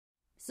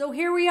So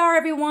here we are,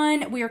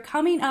 everyone. We are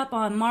coming up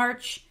on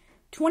March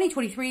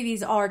 2023.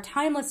 These are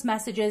timeless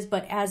messages,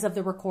 but as of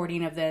the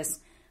recording of this,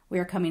 we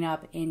are coming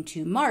up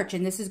into March,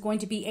 and this is going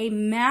to be a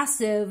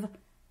massive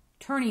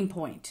turning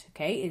point,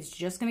 okay? It's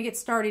just going to get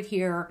started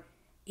here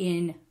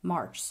in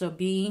March, so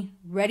be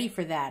ready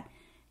for that.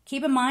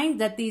 Keep in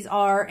mind that these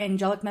are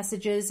angelic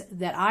messages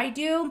that I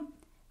do.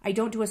 I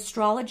don't do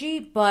astrology,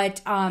 but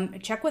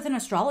check with an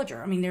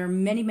astrologer. I mean, there are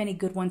many, many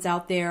good ones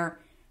out there.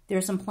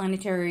 There's some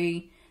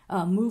planetary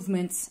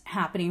movements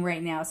happening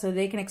right now, so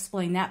they can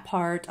explain that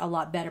part a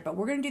lot better. But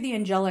we're going to do the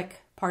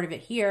angelic part of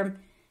it here.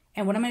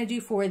 And what I'm going to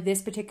do for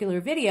this particular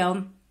video,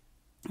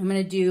 I'm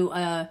going to do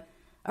a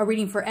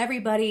reading for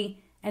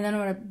everybody, and then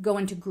I'm going to go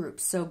into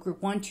groups. So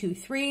group 1, 2,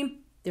 3,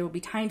 there will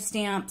be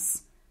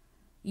timestamps.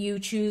 You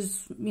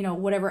choose,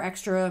 whatever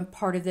extra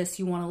part of this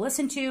you want to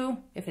listen to.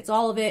 If it's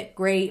all of it,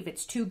 great. If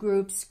it's 2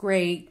 groups,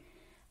 great.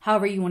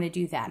 However you want to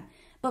do that.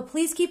 But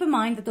please keep in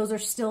mind that those are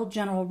still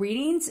general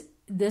readings.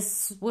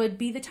 This would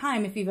be the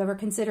time if you've ever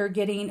considered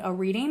getting a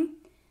reading,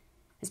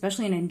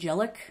 especially an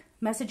angelic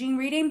messaging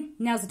reading.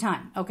 Now's the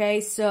time, okay?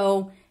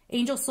 So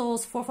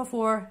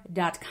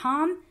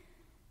angelsouls444.com.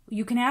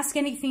 You can ask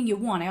anything you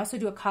want. I also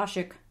do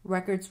Akashic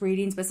Records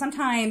readings, but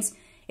sometimes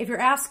if you're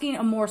asking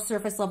a more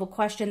surface level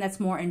question, that's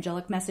more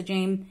angelic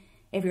messaging.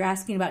 If you're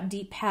asking about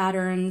deep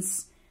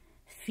patterns,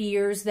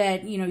 fears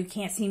that, you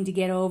can't seem to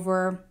get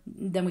over,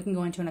 then we can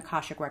go into an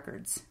Akashic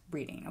Records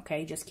reading,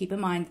 okay? Just keep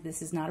in mind,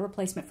 this is not a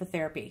replacement for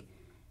therapy,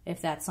 if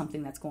that's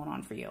something that's going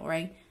on for you,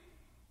 right?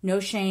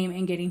 No shame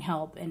in getting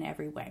help in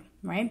every way,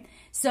 right?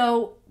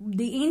 So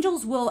the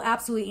angels will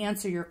absolutely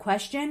answer your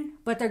question,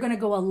 but they're going to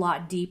go a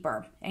lot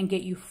deeper and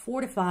get you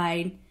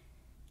fortified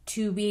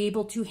to be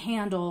able to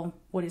handle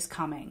what is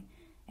coming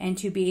and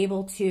to be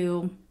able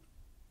to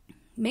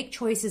make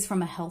choices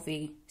from a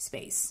healthy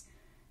space.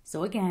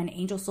 So again,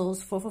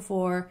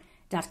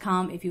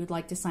 angelsouls444.com if you would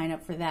like to sign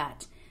up for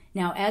that.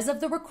 Now, as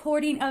of the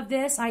recording of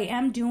this, I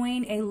am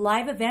doing a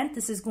live event.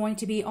 This is going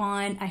to be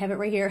on, I have it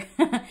right here,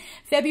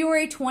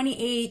 February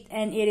 28th,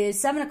 and it is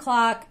 7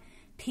 o'clock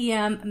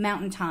p.m.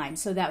 Mountain Time.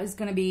 So that is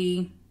going to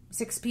be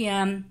 6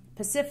 p.m.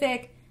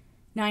 Pacific,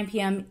 9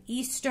 p.m.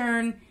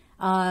 Eastern.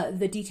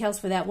 The details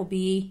for that will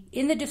be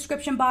in the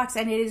description box,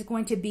 and it is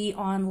going to be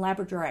on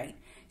labradorite.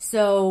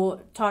 So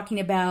talking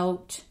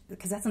about,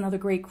 because that's another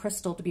great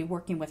crystal to be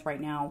working with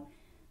right now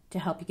to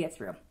help you get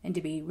through and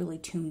to be really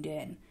tuned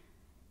in.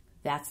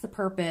 That's the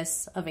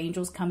purpose of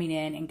angels coming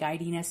in and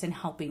guiding us and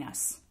helping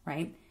us,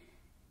 right?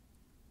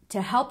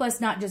 To help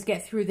us not just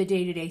get through the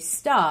day-to-day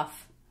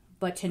stuff,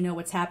 but to know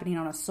what's happening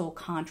on a soul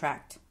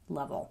contract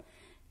level.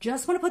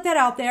 Just want to put that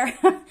out there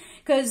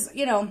because,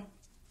 I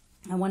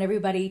want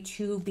everybody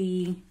to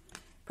be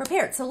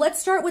prepared. So let's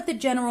start with the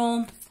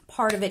general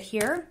part of it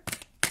here.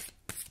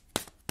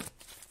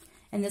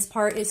 And this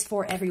part is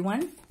for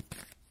everyone.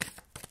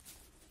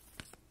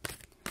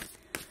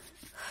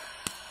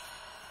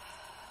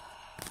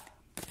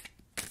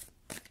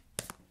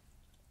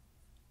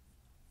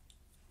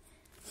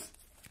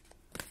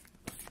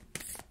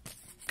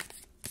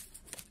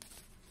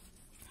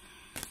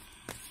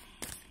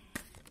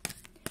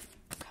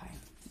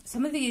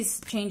 Some of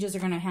these changes are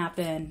going to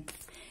happen.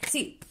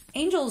 See,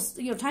 angels,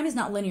 time is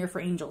not linear for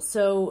angels.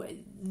 So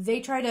they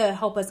try to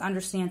help us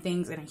understand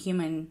things in a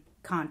human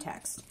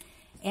context.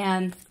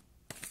 And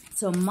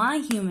so my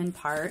human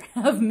part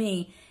of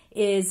me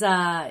is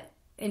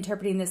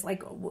interpreting this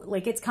like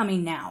it's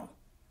coming now.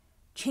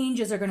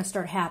 Changes are going to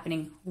start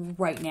happening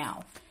right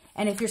now.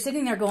 And if you're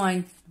sitting there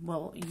going,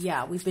 well,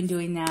 yeah, we've been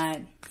doing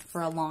that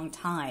for a long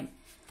time.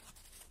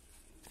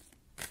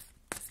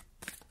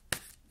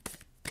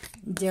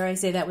 Dare I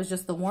say that was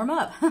just the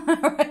warm-up?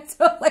 Right?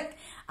 So,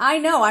 I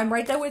know, I'm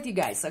right there with you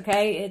guys,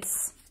 okay?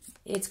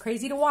 It's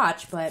crazy to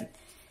watch, but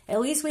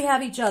at least we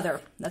have each other.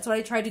 That's what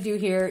I try to do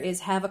here, is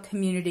have a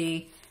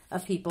community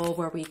of people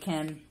where we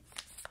can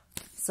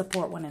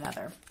support one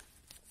another.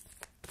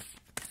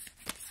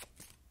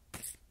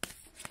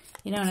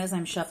 And as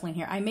I'm shuffling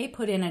here, I may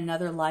put in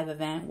another live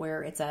event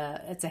where it's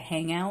a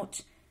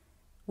hangout.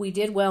 We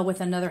did well with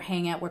another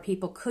hangout where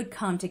people could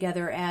come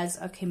together as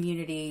a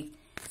community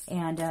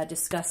and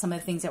discuss some of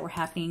the things that were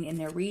happening in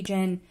their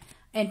region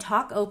and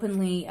talk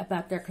openly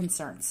about their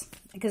concerns,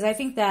 because I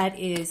think that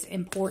is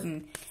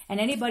important. And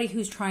anybody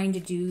who's trying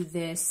to do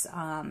this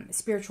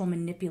spiritual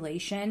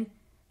manipulation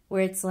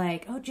where it's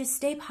like, oh, just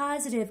stay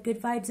positive, good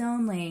vibes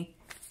only,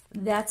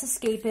 that's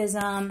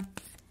escapism,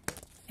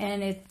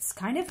 and it's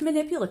kind of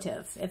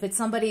manipulative. If it's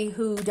somebody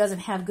who doesn't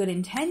have good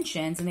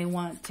intentions and they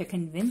want to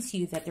convince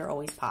you that they're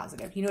always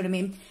positive, you know what I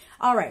mean?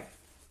 All right,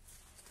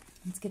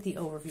 let's get the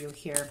overview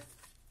here.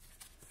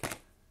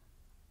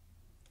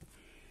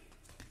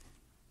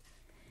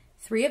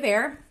 3 of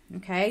air,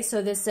 okay,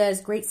 so this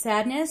says great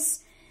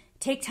sadness,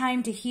 take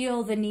time to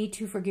heal the need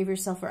to forgive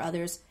yourself or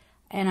others,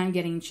 and I'm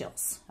getting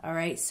chills, all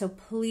right? So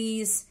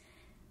please,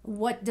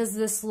 what does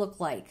this look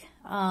like?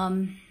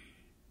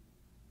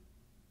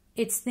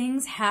 It's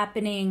things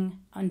happening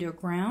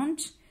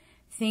underground,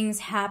 things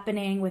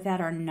happening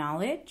without our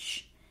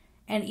knowledge,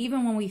 and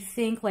even when we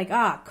think like,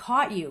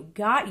 caught you,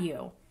 got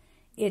you,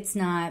 that's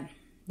not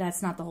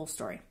the whole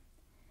story.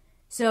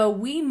 So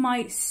we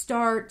might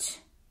start,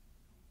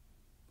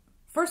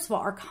 first of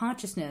all, our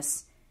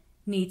consciousness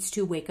needs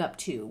to wake up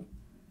to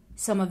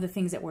some of the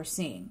things that we're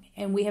seeing.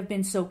 And we have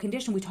been so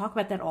conditioned. We talk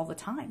about that all the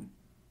time.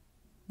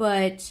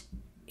 But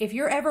if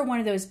you're ever one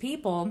of those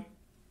people,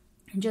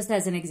 just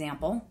as an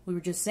example, we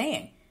were just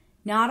saying,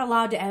 not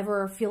allowed to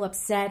ever feel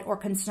upset or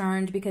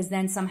concerned because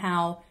then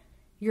somehow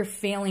you're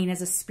failing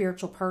as a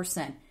spiritual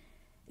person.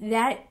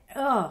 That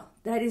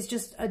is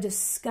just a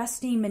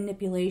disgusting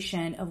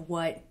manipulation of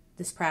what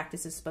this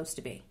practice is supposed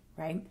to be,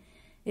 right?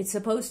 It's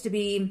supposed to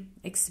be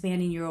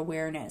expanding your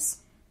awareness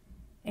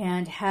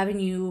and having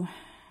you,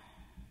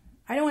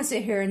 I don't want to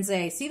sit here and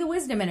say, see the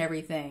wisdom in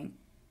everything,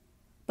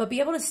 but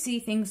be able to see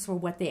things for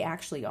what they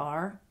actually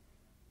are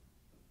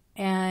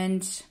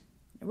and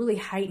really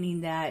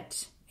heightening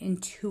that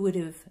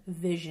intuitive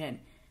vision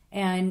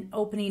and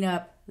opening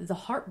up the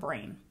heart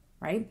brain,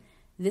 right?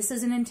 This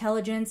is an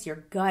intelligence. Your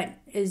gut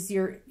is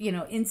your,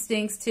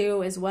 instincts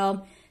too as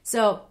well.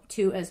 So,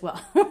 you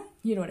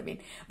know what I mean?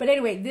 But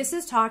anyway, this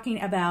is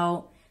talking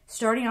about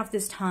starting off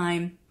this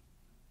time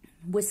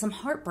with some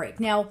heartbreak.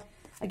 Now,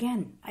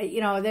 again,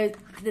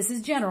 this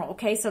is general,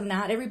 okay? So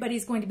not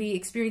everybody's going to be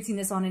experiencing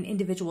this on an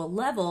individual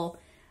level,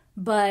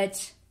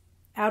 but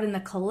out in the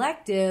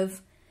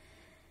collective,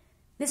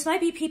 this might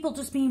be people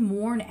just being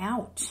worn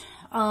out.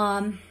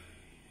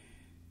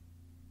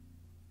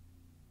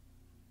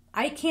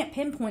 I can't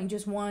pinpoint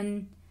just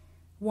one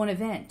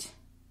event.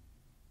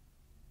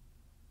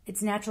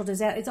 It's natural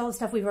disaster. It's all the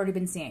stuff we've already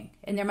been seeing.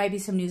 And there might be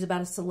some news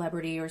about a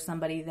celebrity or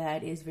somebody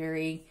that is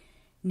very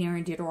near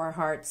and dear to our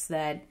hearts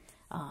that,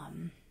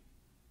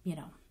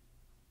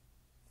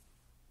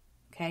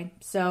 Okay,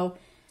 so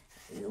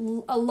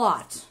a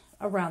lot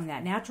around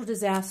that. Natural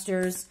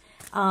disasters.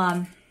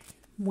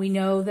 We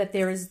know that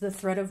there is the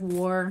threat of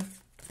war.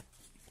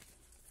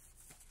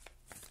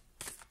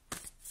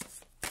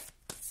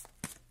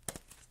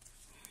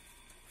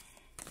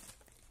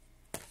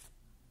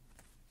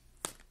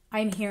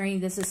 I'm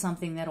hearing this is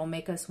something that'll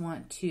make us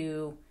want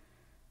to,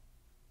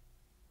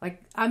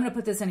 like, I'm going to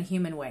put this in a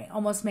human way,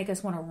 almost make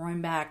us want to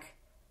run back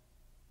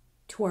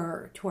to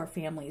our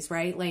families,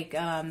 right? Like,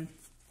 I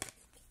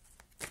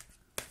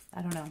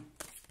don't know.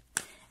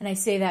 And I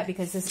say that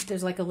because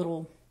there's like a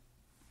little,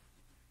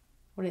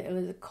 what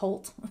is it,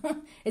 colt?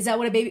 Is that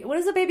what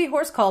is a baby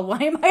horse called? Why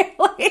am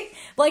I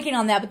blanking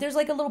on that? But there's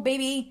like a little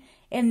baby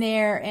in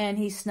there and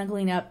he's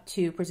snuggling up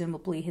to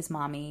presumably his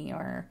mommy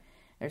or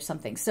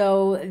something.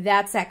 So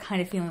that's that kind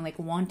of feeling, like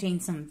wanting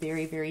some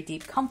very, very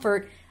deep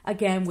comfort,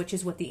 again, which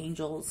is what the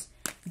angels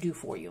do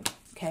for you.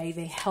 Okay.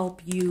 They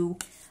help you,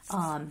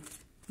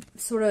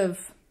 sort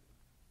of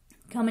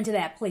come into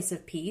that place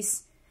of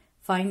peace,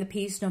 find the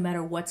peace no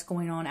matter what's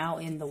going on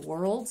out in the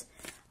world,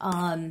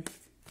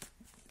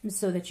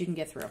 so that you can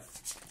get through,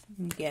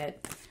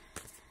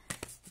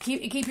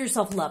 keep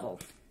yourself level.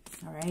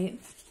 All right.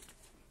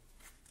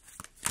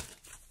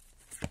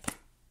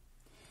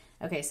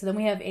 Okay, so then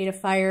we have Eight of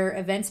Fire.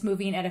 Events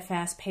moving at a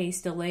fast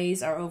pace.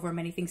 Delays are over.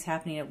 Many things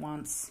happening at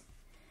once.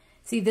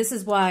 See, this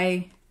is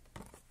why,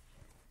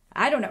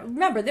 I don't know.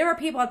 Remember, there are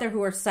people out there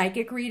who are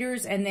psychic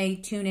readers and they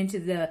tune into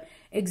the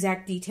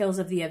exact details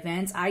of the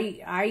events.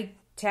 I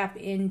tap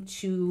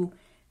into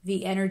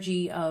the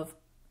energy of,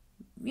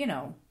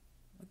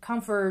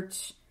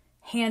 comfort,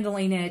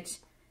 handling it,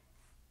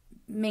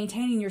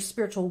 maintaining your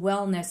spiritual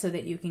wellness so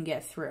that you can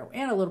get through,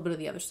 and a little bit of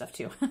the other stuff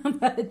too.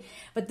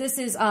 but this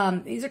is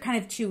these are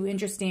kind of two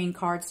interesting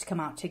cards to come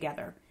out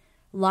together.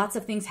 Lots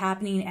of things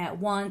happening at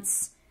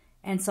once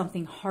and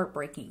something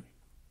heartbreaking.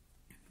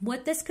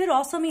 What this could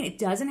also mean, it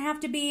doesn't have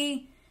to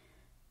be,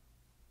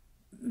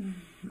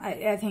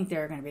 I think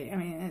there are going to be,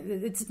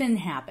 it's been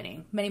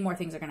happening. Many more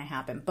things are going to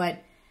happen.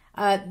 But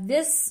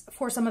this,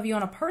 for some of you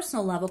on a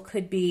personal level,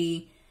 could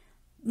be,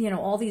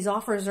 all these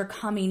offers are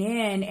coming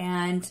in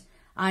and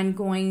I'm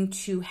going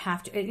to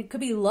have to, it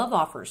could be love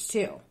offers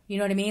too. You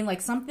know what I mean?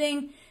 Like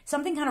something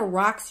kind of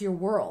rocks your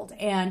world.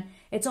 And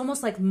it's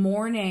almost like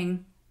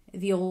mourning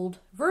the old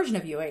version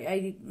of you.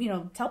 I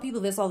tell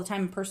people this all the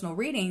time in personal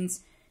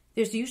readings.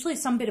 There's usually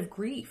some bit of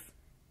grief.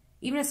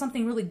 Even if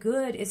something really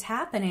good is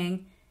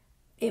happening,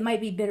 it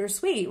might be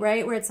bittersweet,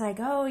 right? Where it's like,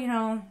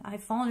 oh,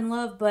 I've fallen in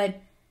love,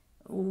 but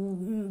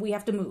we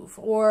have to move.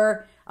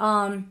 Or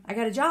I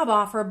got a job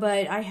offer,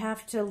 but I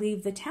have to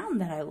leave the town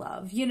that I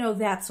love.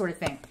 That sort of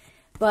thing.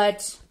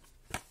 But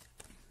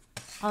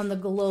on the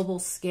global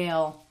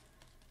scale,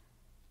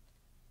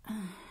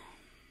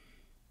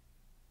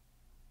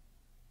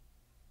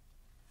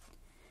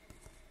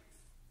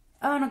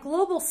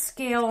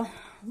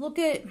 look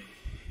at,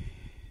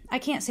 I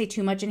can't say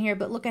too much in here,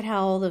 but look at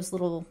how all those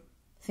little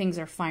things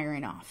are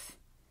firing off.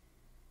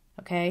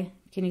 Okay?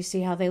 Can you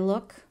see how they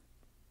look?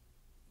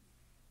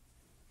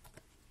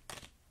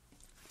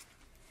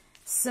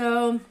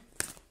 So,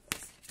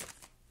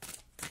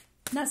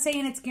 not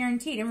saying it's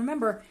guaranteed. And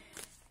remember,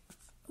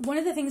 one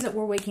of the things that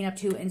we're waking up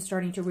to and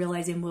starting to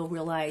realize and will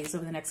realize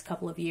over the next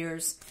couple of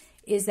years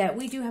is that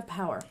we do have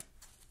power.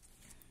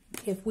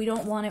 If we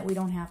don't want it, we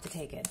don't have to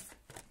take it.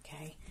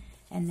 Okay?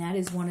 And that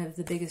is one of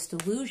the biggest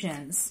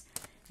illusions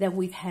that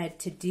we've had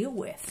to deal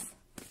with,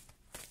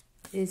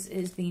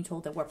 is being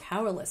told that we're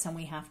powerless and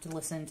we have to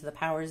listen to the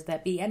powers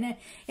that be. And, I'm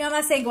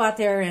not saying go out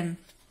there and,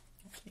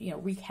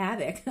 wreak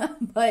havoc,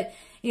 but,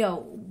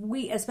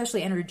 we,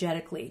 especially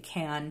energetically,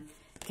 can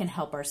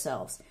help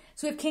ourselves.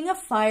 So we have King of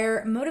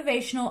Fire,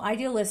 motivational,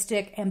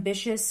 idealistic,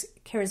 ambitious,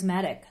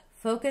 charismatic.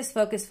 Focus,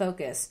 focus,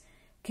 focus.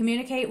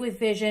 Communicate with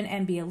vision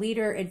and be a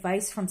leader.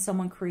 Advice from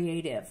someone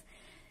creative.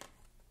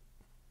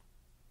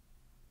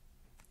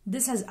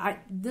 This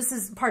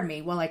is, pardon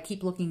me while I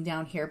keep looking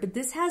down here, but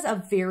this has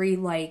a very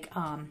it's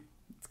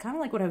kind of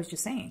like what I was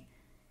just saying.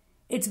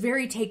 It's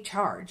very take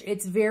charge.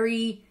 It's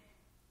very,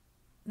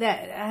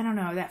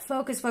 that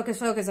focus, focus,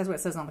 focus. That's what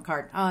it says on the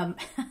card.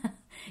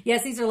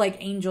 Yes, these are like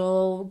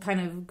angel kind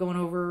of going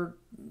over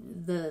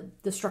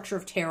the structure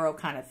of tarot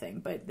kind of thing,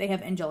 but they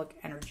have angelic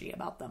energy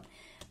about them.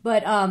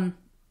 But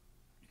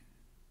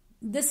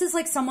this is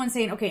like someone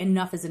saying, okay,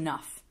 enough is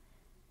enough.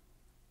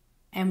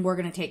 And we're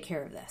going to take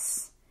care of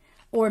this.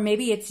 Or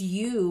maybe it's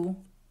you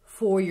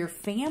for your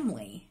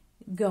family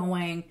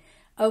going,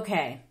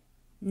 okay,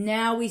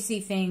 now we see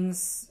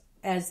things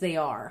as they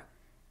are.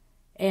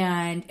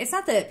 And it's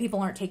not that people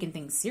aren't taking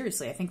things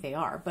seriously. I think they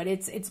are. But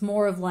it's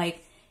more of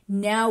like,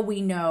 now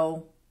we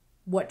know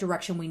what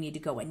direction we need to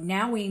go in.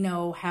 Now we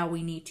know how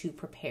we need to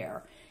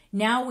prepare.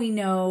 Now we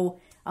know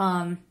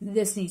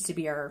this needs to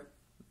be our,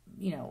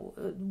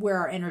 where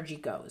our energy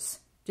goes.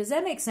 Does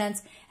that make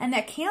sense? And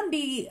that can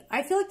be,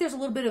 I feel like there's a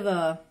little bit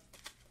of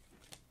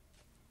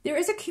there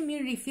is a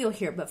community feel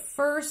here, but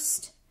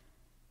first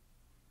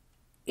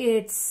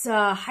it's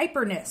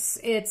hyperness.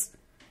 It's,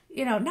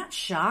 not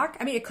shock.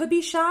 I mean, it could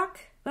be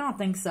shock, but I don't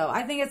think so.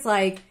 I think it's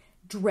like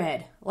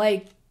dread.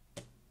 Like,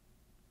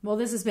 well,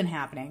 this has been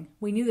happening.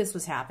 We knew this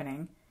was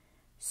happening,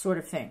 sort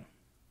of thing.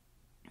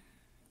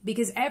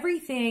 Because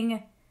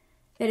everything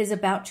that is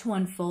about to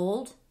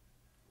unfold,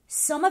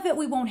 some of it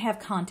we won't have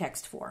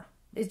context for.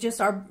 It's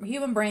just our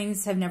human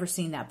brains have never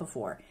seen that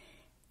before.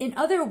 In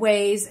other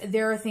ways,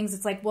 there are things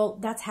it's like, well,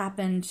 that's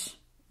happened.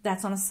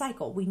 That's on a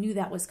cycle. We knew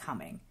that was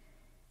coming.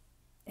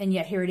 And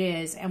yet here it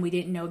is, and we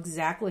didn't know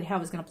exactly how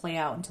it was going to play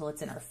out until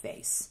it's in our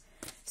face.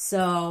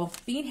 So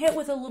being hit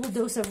with a little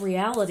dose of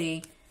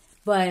reality,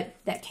 but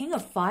that King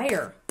of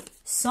Fire,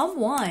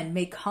 someone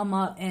may come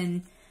up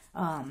and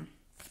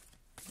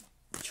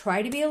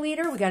try to be a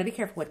leader. We got to be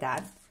careful with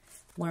that.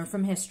 Learn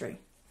from history.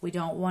 We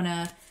don't want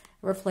to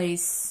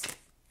replace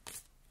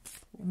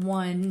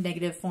one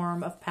negative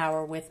form of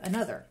power with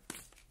another.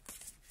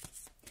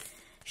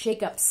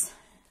 Shakeups.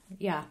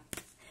 Yeah.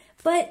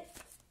 But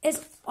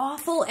as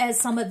awful as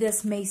some of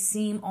this may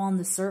seem on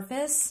the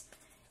surface,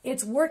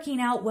 it's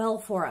working out well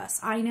for us.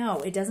 I know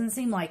it doesn't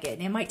seem like it.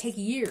 And it might take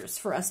years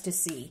for us to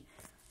see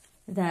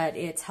that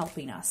it's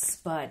helping us.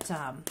 But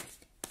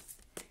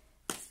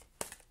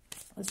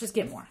let's just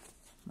get more.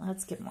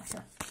 Let's get more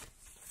here.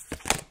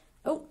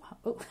 Oh,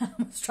 I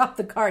almost dropped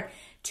the card.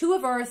 Two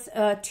of Earth,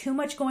 too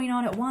much going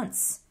on at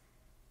once.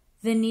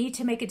 The need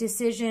to make a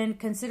decision,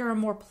 consider a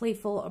more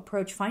playful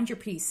approach, find your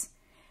peace.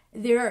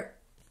 There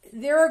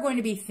are going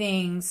to be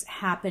things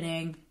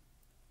happening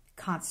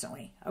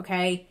constantly,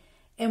 okay?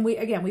 And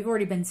we've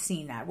already been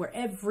seeing that, where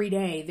every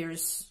day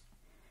there's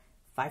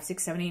 5,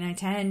 6, 7, 8, 9,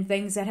 10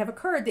 things that have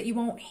occurred that you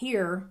won't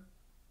hear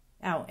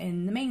out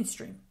in the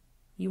mainstream.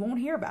 You won't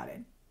hear about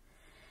it.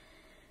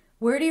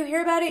 Where do you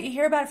hear about it? You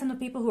hear about it from the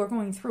people who are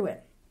going through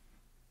it.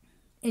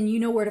 And you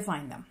know where to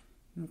find them,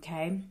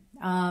 okay?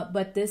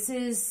 But this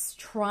is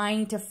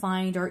trying to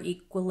find our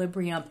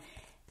equilibrium.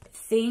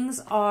 Things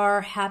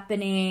are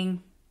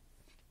happening.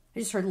 I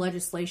just heard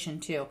legislation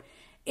too.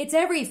 It's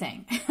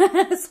everything.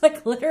 It's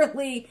like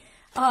literally,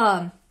 here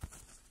are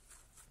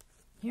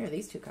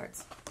these two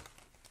cards.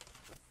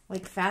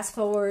 Like fast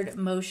forward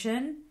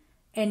motion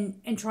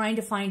and trying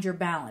to find your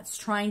balance,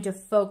 trying to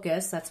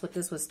focus. That's what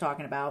this was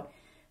talking about.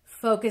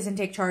 Focus and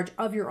take charge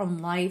of your own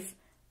life,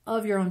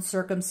 of your own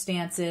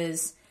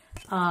circumstances.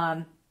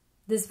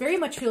 This very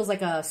much feels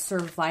like a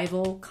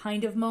survival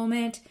kind of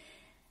moment.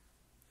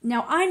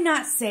 Now, I'm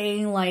not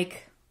saying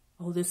like,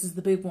 oh, this is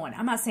the big one.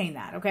 I'm not saying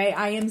that, okay?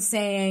 I am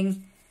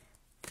saying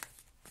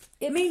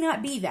it may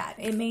not be that.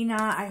 It may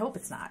not. I hope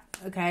it's not,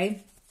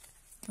 okay?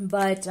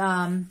 But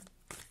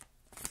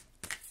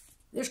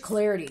there's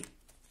clarity.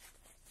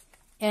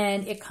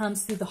 And it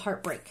comes through the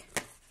heartbreak.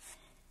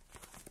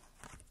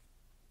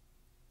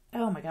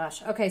 Oh my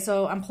gosh. Okay,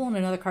 so I'm pulling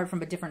another card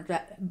from a different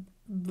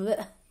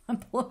I'm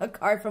pulling a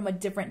card from a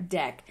different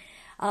deck.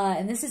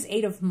 And this is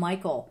Eight of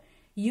Michael.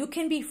 You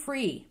can be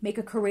free. Make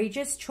a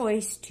courageous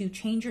choice to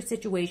change your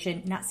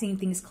situation, not seeing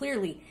things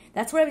clearly.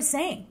 That's what I was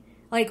saying.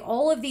 Like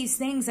all of these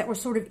things that were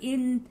sort of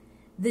in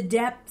the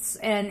depths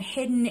and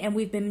hidden, and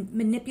we've been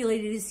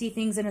manipulated to see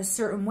things in a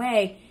certain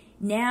way.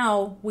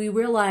 Now we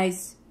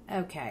realize,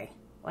 okay,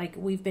 like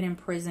we've been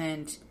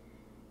imprisoned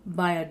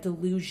by a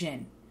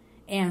delusion.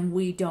 And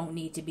we don't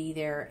need to be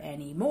there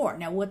anymore.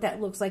 Now, what that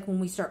looks like when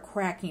we start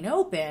cracking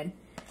open,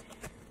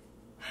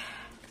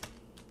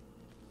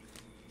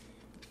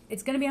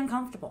 it's going to be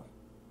uncomfortable.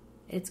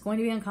 It's going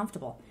to be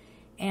uncomfortable.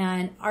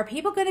 And are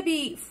people going to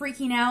be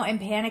freaking out and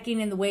panicking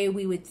in the way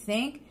we would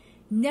think?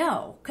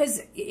 No,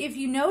 because if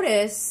you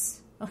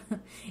notice,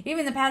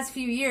 even the past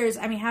few years,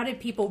 I mean, how did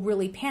people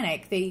really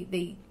panic?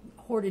 They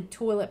hoarded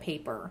toilet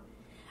paper.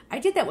 I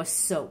did that with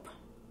soap.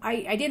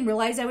 I didn't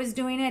realize I was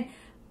doing it.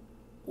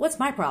 What's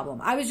my problem?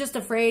 I was just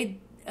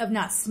afraid of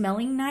not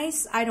smelling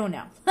nice. I don't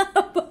know.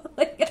 But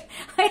like,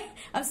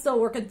 I'm still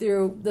working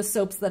through the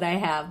soaps that I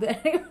have.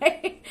 But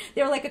anyway,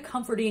 they're like a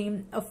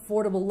comforting,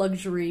 affordable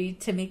luxury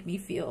to make me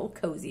feel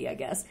cozy, I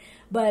guess.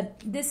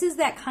 But this is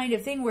that kind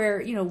of thing where,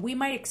 you know, we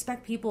might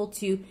expect people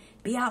to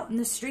be out in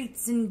the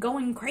streets and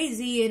going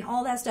crazy and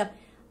all that stuff.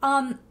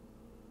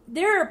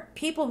 There are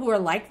people who are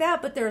like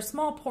that, but they're a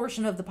small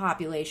portion of the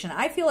population.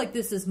 I feel like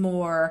this is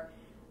more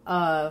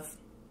of,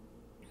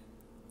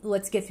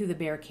 let's get through the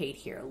barricade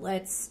here.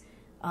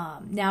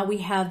 Now we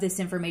have this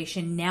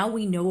information. Now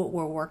we know what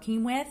we're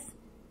working with.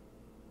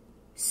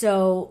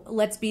 So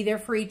let's be there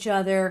for each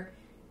other.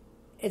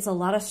 It's a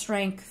lot of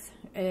strength.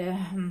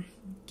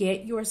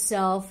 Get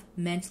yourself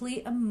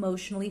mentally,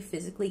 emotionally,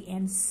 physically,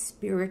 and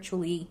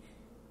spiritually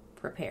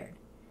prepared.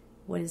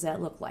 What does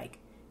that look like?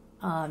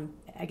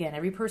 Again,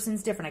 every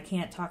person's different. I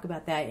can't talk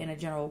about that in a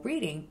general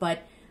reading,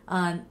 but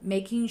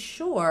making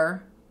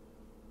sure,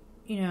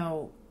 you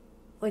know,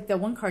 like the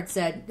one card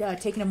said,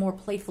 taking a more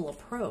playful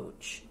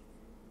approach.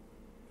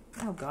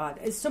 Oh, God.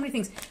 It's so many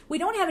things. We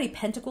don't have any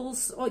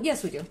pentacles. Well,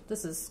 yes, we do.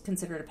 This is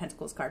considered a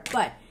pentacles card.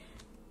 But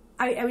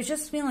I was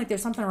just feeling like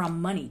there's something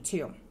around money,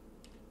 too.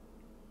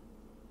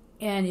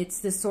 And it's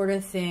this sort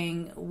of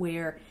thing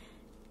where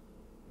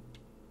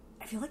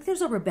I feel like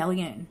there's a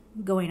rebellion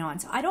going on.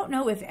 So I don't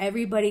know if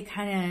everybody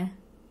kind of...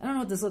 I don't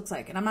know what this looks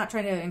like. And I'm not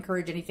trying to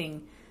encourage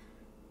anything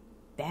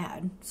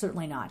bad.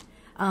 Certainly not.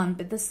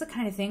 But this is the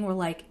kind of thing where,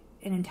 like,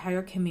 an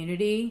entire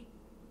community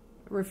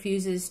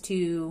refuses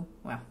to...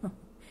 Well...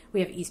 We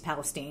have East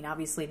Palestine.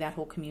 Obviously, that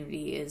whole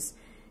community is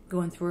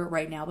going through it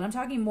right now. But I'm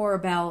talking more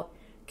about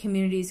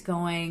communities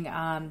going,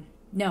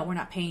 no, we're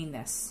not paying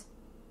this.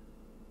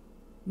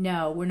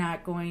 No, we're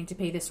not going to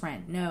pay this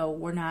rent. No,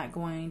 we're not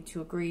going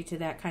to agree to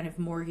that kind of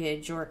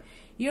mortgage. Or,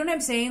 you know what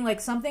I'm saying? Like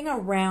something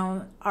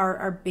around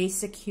our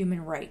basic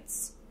human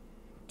rights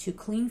to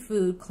clean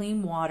food,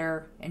 clean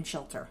water, and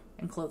shelter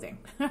and clothing,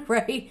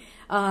 right?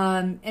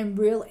 And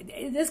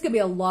really, this could be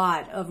a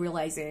lot of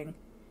realizing...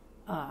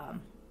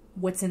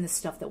 what's in the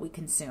stuff that we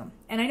consume.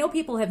 And I know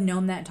people have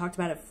known that and talked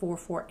about it for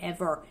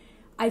forever.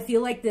 I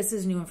feel like this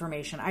is new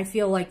information. I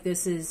feel like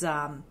this is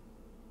not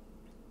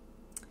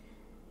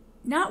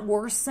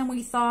worse than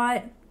we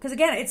thought. Because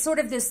again, it's sort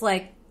of this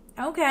like,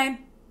 okay,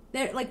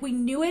 like we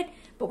knew it,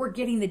 but we're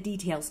getting the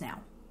details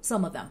now.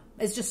 Some of them.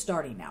 It's just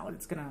starting now.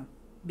 It's going to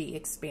be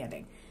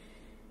expanding.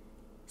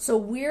 So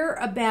we're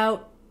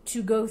about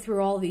to go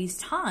through all these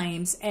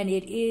times, and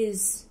it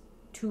is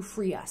to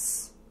free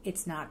us.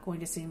 It's not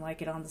going to seem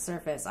like it on the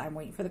surface. I'm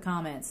waiting for the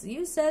comments.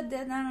 You said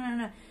that,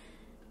 no.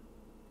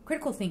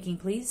 Critical thinking,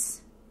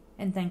 please.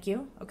 And thank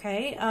you,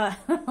 okay?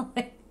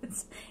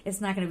 It's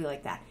not going to be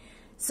like that.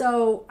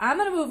 So I'm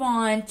going to move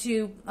on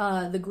to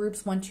the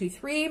groups 1, 2,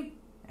 3.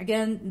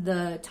 Again,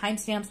 the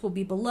timestamps will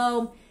be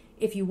below.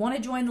 If you want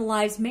to join the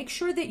lives, make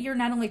sure that you're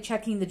not only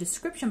checking the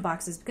description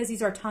boxes, because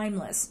these are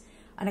timeless.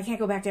 And I can't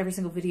go back to every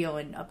single video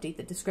and update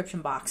the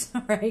description box,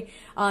 all right?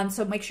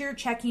 So make sure you're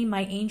checking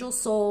my Angel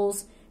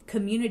Souls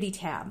community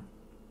tab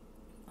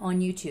on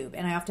YouTube,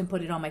 and I often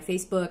put it on my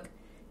Facebook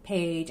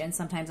page and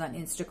sometimes on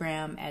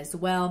Instagram as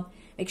well.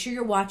 Make sure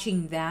you're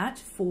watching that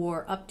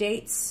for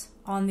updates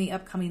on the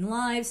upcoming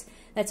lives.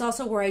 That's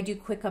also where I do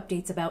quick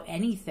updates about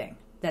anything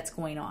that's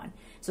going on.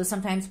 So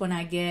sometimes when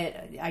I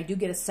do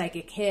get a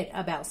psychic hit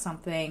about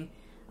something,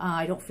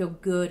 I don't feel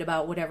good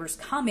about whatever's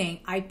coming,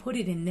 I put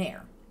it in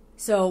there.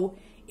 So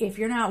if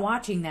you're not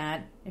watching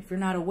that, if you're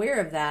not aware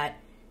of that,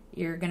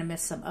 you're going to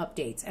miss some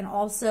updates. And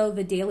also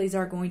the dailies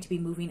are going to be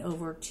moving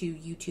over to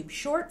YouTube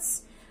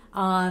Shorts.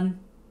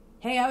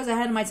 Hey, I was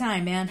ahead of my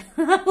time, man.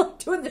 I love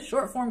doing the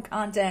short form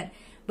content,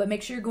 but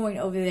make sure you're going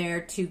over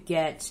there to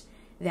get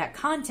that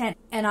content.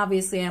 And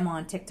obviously I'm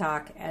on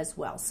TikTok as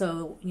well.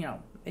 So, you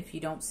know, if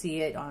you don't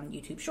see it on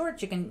YouTube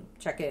Shorts, you can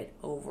check it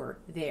over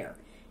there.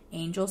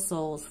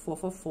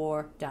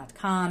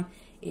 angelsouls444.com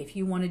if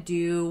you want to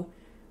do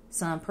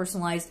some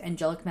personalized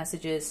angelic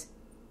messages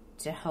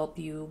to help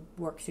you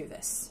work through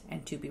this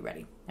and to be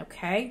ready.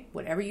 Okay?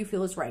 Whatever you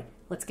feel is right.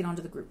 Let's get on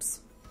to the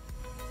groups.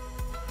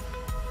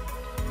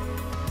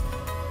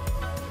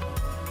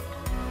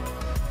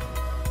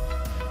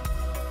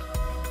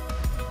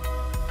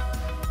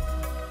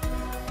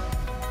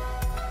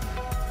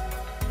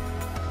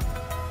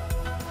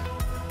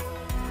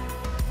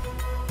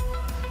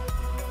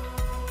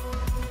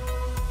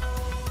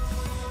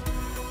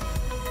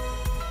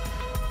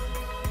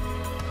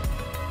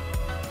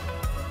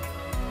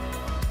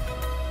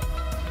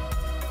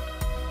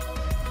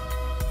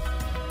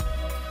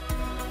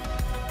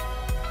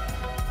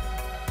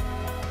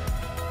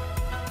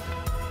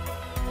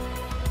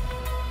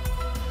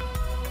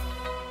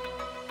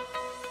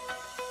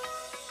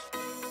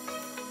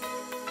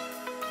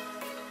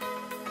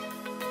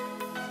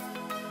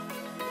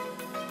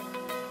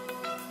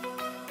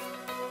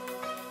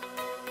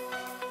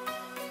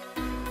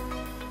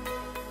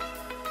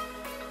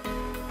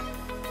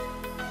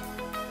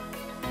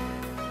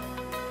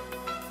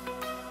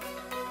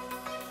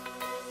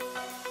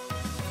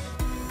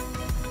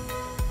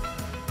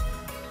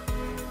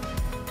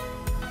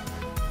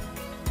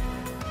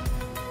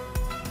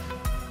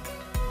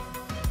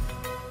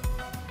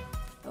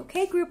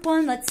 Okay, group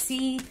 1, let's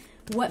see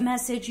what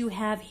message you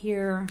have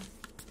here.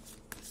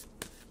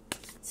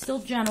 Still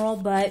general,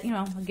 but, you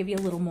know, I'll give you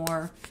a little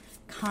more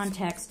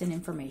context and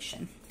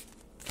information.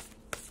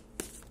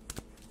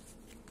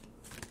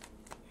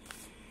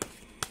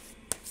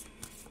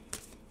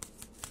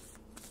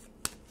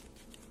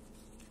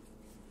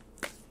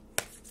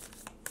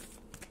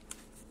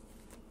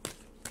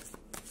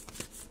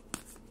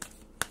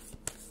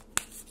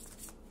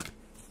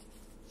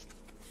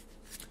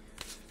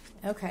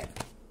 Okay,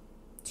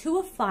 2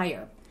 of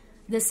Fire.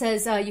 This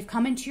says you've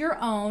come into your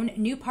own,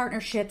 new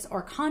partnerships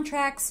or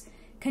contracts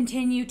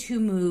continue to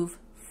move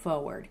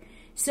forward.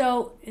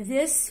 So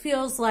this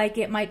feels like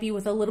it might be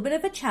with a little bit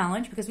of a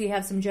challenge because we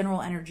have some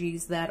general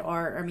energies that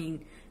are, I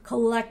mean,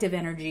 collective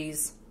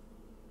energies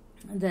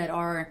that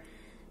are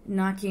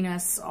knocking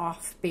us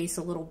off base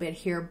a little bit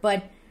here.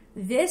 But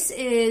this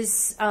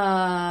is,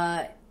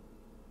 how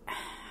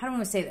do I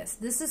want to say this?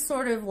 This is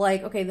sort of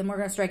like, okay, then we're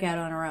going to strike out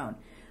on our own.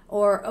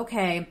 Or,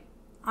 okay,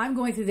 I'm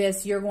going through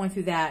this, you're going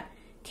through that.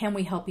 Can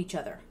we help each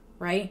other,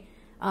 right?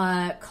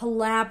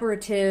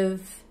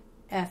 Collaborative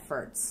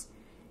efforts,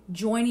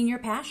 joining your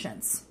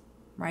passions,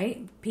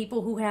 right?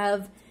 People who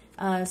have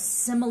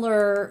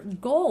similar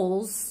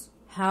goals,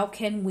 how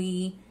can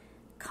we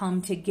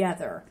come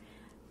together?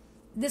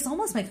 This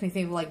almost makes me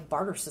think of like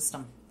barter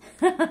system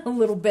a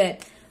little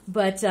bit,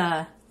 but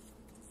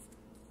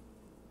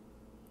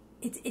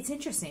it's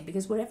interesting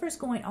because whatever's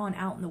going on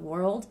out in the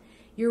world,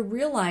 you're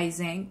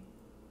realizing,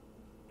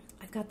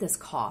 I've got this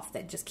cough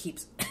that just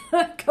keeps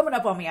coming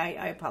up on me.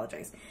 I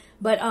apologize.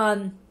 But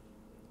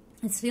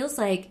it feels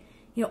like,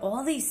 you know,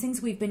 all these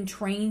things we've been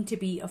trained to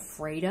be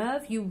afraid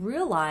of, you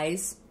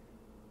realize,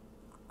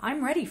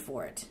 I'm ready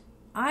for it.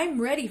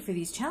 I'm ready for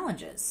these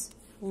challenges.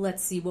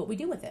 Let's see what we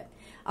do with it.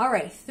 All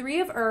right,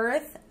 3 of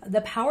Earth,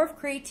 the power of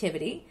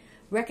creativity,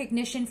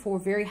 recognition for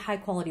very high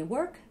quality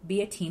work,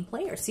 be a team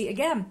player. See,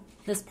 again,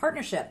 this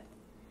partnership.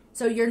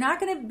 So you're not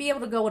going to be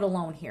able to go it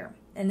alone here.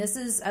 And this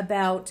is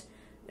about,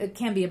 it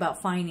can be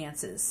about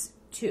finances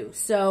too.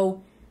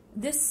 So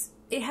this,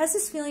 it has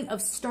this feeling of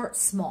start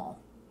small.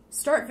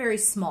 Start very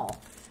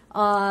small.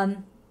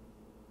 And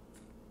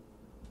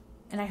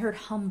I heard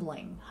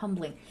humbling.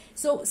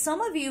 So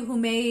some of you who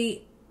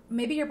maybe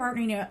you're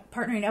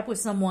partnering up with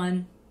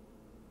someone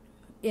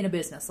in a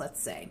business,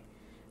 let's say.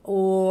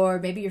 Or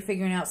maybe you're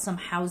figuring out some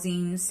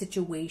housing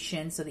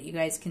situation so that you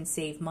guys can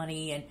save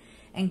money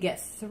and get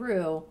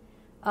through.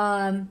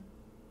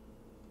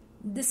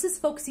 This is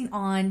focusing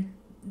on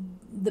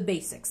the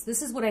basics.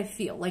 This is what I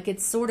feel. Like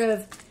it's sort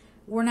of,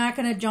 we're not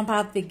going to jump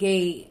out the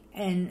gate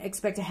and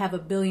expect to have a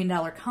 $1 billion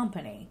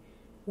company.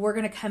 We're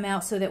going to come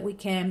out so that we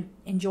can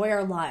enjoy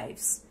our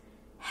lives,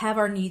 have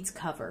our needs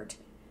covered,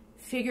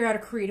 figure out a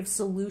creative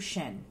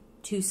solution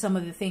to some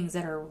of the things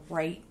that are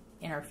right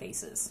in our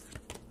faces.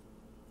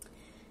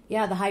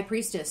 Yeah, the High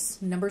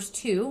Priestess, numbers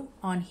 2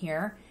 on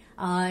here.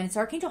 And it's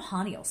Archangel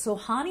Haniel. So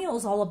Haniel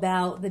is all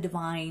about the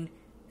divine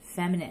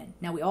feminine.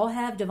 Now, we all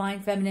have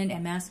divine feminine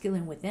and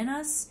masculine within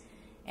us,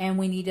 and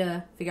we need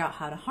to figure out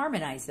how to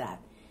harmonize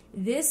that.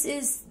 This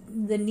is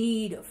the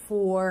need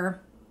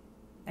for,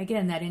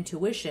 again, that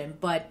intuition,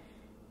 but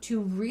to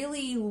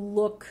really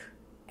look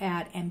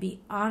at and be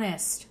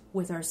honest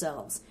with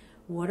ourselves.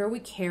 What are we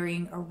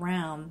carrying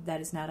around that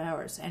is not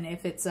ours? And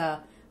if it's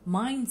a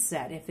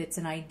mindset, if it's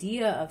an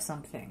idea of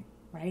something,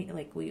 right?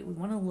 Like we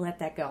want to let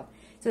that go.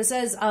 So it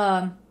says,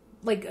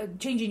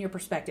 changing your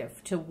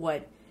perspective to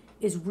what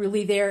is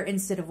really there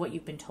instead of what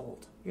you've been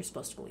told you're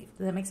supposed to believe.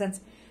 Does that make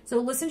sense? So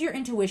listen to your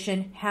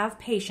intuition, have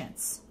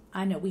patience.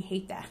 I know we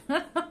hate that,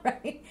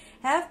 right?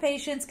 Have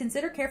patience,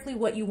 consider carefully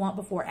what you want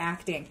before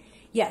acting.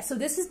 Yeah, so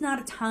this is not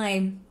a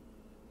time,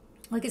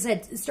 like I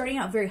said, starting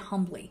out very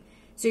humbly.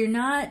 So you're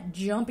not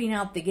jumping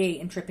out the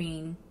gate and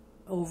tripping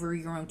over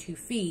your own 2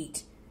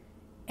 feet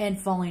and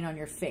falling on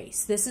your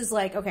face. This is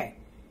like, okay,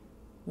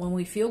 when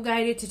we feel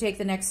guided to take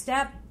the next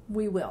step,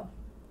 we will.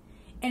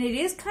 And it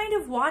is kind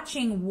of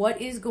watching what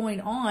is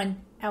going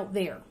on out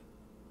there,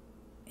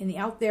 in the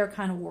out there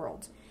kind of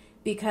world,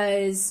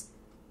 because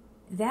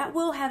that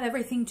will have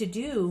everything to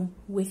do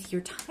with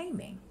your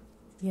timing,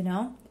 you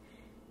know,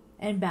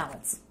 and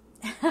balance.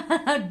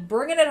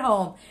 Bringing it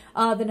home.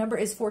 The number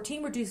is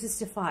 14, reduces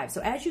to 5.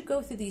 So as you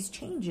go through these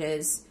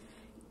changes,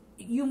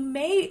 you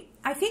may,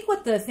 I think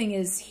what the thing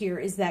is here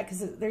is that,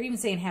 because they're even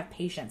saying have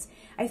patience.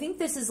 I think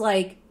this is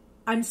like,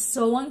 I'm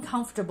so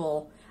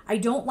uncomfortable. I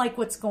don't like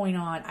what's going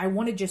on. I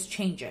want to just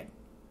change it,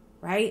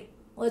 right?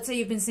 Let's say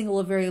you've been single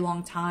a very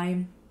long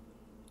time.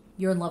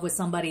 You're in love with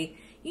somebody.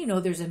 You know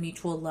there's a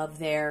mutual love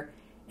there.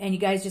 And you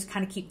guys just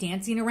kind of keep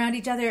dancing around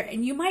each other.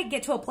 And you might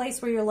get to a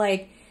place where you're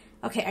like,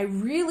 okay, I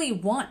really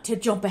want to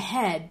jump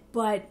ahead,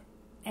 but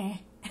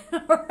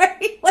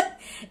right?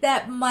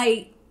 That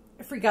might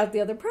freak out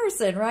the other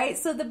person, right?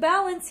 So the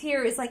balance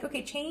here is like,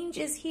 okay, change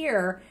is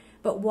here,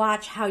 but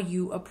watch how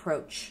you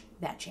approach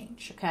that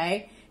change,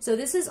 okay? So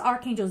this is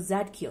Archangel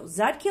Zadkiel.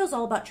 Zadkiel is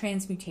all about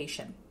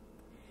transmutation.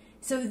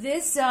 So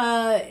this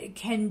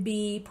can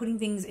be putting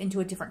things into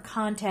a different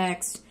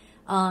context,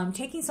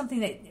 Taking something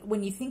that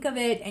when you think of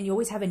it and you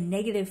always have a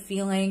negative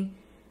feeling,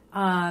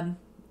 or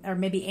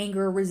maybe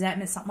anger,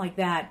 resentment, something like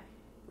that,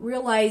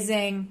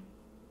 realizing,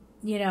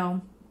 you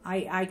know,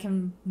 I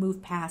can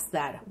move past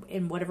that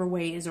in whatever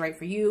way is right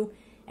for you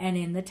and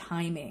in the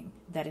timing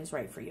that is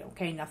right for you.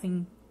 Okay,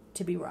 nothing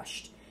to be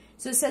rushed.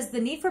 So it says the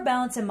need for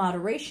balance and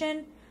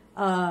moderation,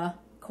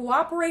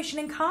 cooperation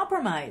and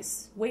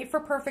compromise. Wait for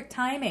perfect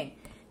timing.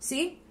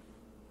 See,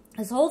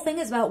 this whole thing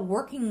is about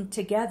working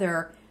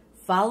together,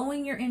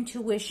 following your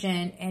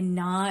intuition, and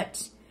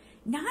not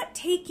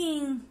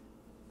taking,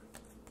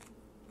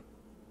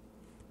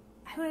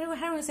 how do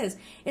I say this?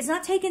 It's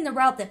not taking the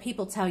route that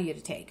people tell you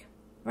to take,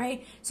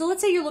 right? So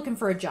let's say you're looking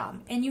for a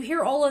job and you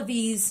hear all of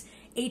these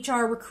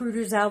HR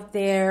recruiters out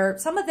there.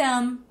 Some of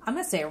them, I'm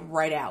going to say it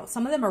right out,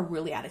 some of them are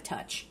really out of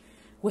touch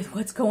with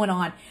what's going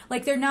on.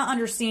 Like, they're not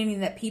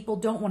understanding that people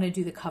don't want to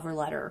do the cover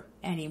letter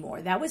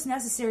anymore. That was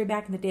necessary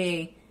back in the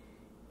day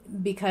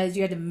because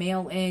you had to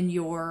mail in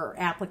your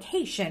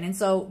application. And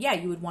so, yeah,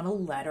 you would want a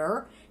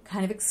letter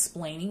kind of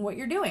explaining what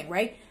you're doing,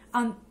 right?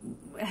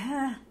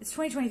 It's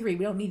 2023.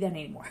 We don't need that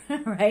anymore,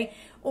 right?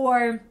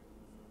 Or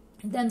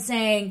them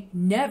saying,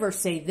 never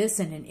say this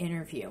in an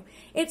interview.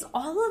 It's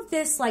all of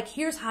this, like,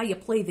 here's how you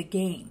play the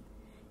game.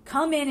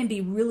 Come in and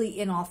be really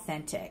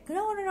inauthentic.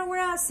 No, we're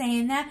not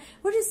saying that.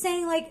 We're just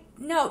saying, like,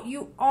 no,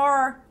 you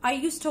are. I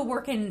used to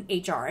work in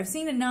HR. I've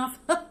seen enough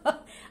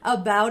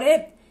about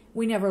it.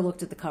 We never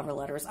looked at the cover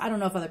letters. I don't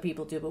know if other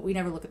people do, but we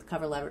never look at the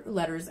cover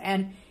letters.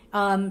 And,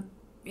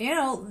 you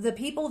know, the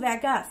people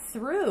that got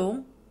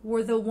through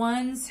were the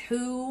ones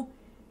who,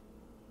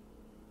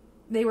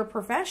 they were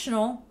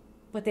professional,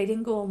 but they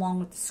didn't go along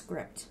with the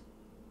script.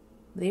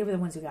 They were the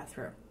ones who got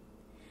through.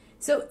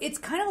 So it's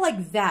kind of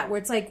like that, where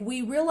it's like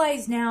we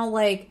realize now,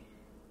 like,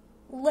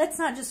 let's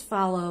not just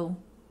follow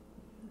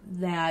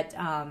that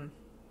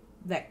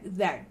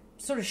that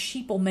sort of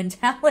sheeple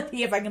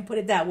mentality, if I can put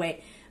it that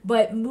way,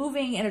 but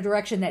moving in a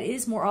direction that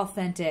is more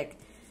authentic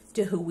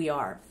to who we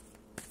are.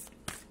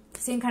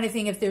 Same kind of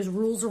thing if there's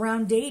rules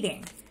around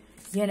dating.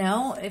 You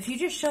know, if you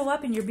just show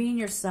up and you're being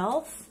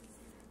yourself,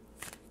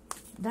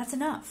 that's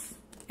enough.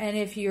 And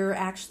if you're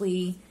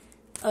actually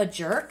a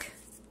jerk,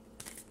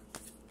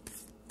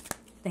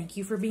 thank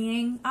you for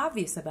being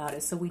obvious about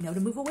it so we know to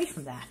move away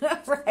from that,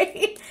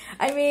 right?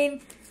 I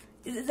mean,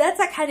 that's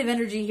that kind of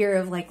energy here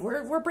of like,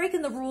 we're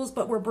breaking the rules,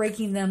 but we're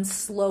breaking them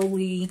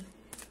slowly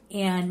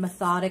and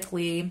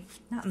methodically,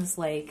 not in this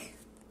like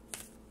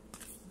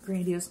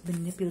grandiose,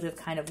 manipulative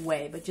kind of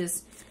way, but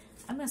just,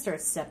 I'm going to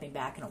start stepping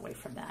back and away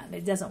from that.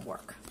 It doesn't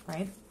work,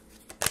 right?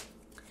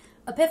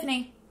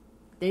 Epiphany.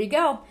 There you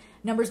go.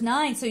 Numbers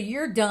 9. So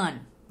you're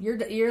done.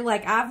 You're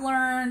like, I've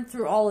learned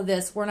through all of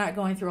this. We're not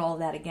going through all of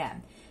that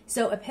again.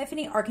 So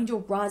Epiphany,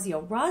 Archangel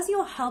Raziel.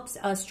 Raziel helps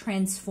us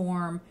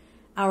transform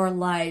our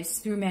lives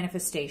through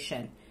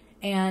manifestation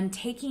and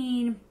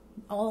taking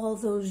all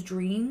those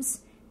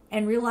dreams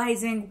and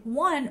realizing,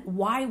 one,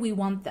 why we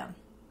want them,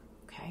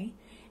 okay?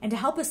 And to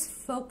help us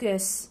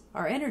focus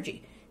our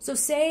energy. So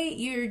say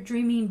you're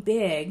dreaming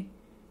big,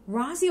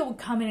 Raziel will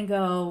come in and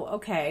go,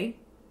 okay,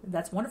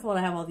 that's wonderful to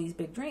have all these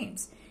big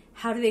dreams.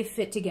 How do they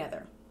fit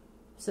together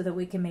so that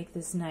we can make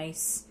this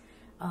nice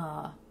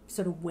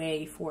sort of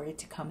way for it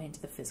to come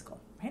into the physical,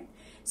 right?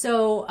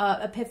 So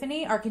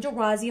Epiphany, Archangel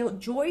Raziel,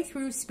 joy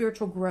through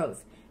spiritual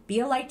growth.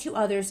 Be a light to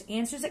others,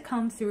 answers that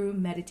come through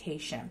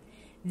meditation.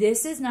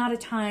 This is not a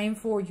time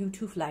for you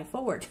to fly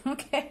forward,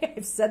 okay?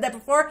 I've said that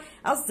before.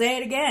 I'll say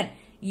it again.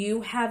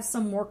 You have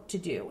some work to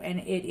do, and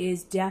it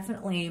is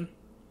definitely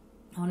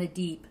on a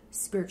deep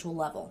spiritual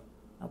level,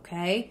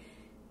 okay?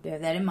 Bear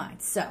that in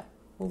mind. So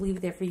we'll leave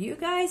it there for you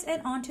guys,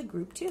 and on to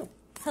group 2.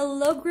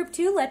 Hello, group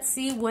 2. Let's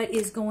see what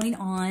is going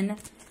on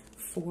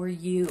for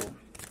you.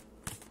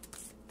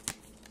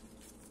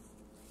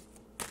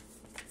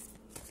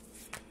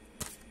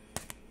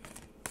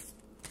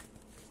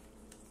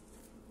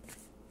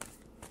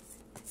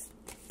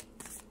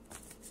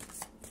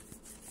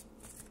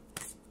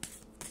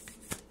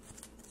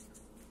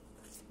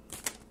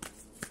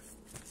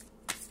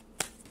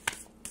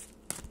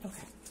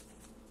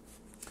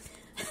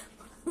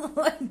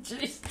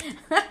 Jeez.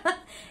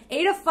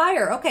 8 of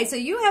Fire. Okay, so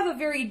you have a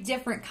very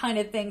different kind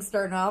of thing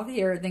starting off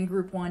here than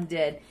group 1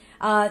 did.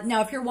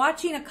 Now, if you're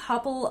watching a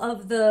couple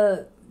of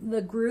the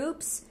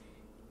groups,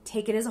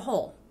 take it as a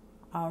whole.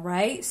 All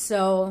right,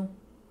 so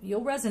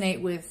you'll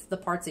resonate with the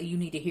parts that you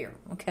need to hear.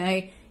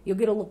 Okay, you'll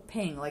get a little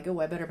ping like, oh,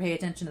 I better pay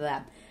attention to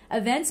that.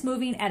 Events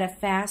moving at a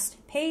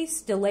fast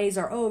pace. Delays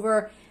are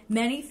over.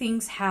 Many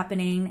things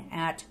happening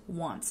at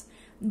once.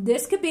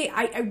 This could be.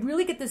 I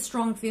really get this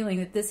strong feeling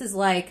that this is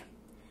like,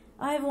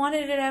 I've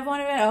wanted it.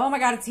 Oh my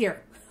God, it's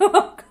here.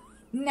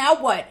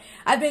 Now what?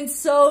 I've been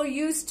so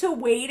used to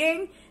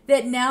waiting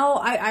that now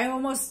I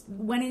almost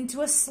went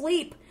into a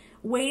sleep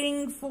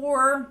waiting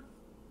for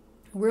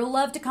real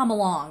love to come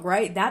along,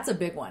 right? That's a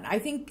big one. I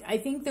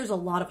think there's a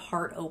lot of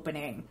heart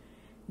opening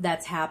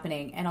that's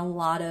happening and a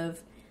lot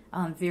of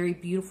very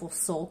beautiful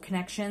soul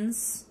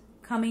connections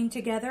coming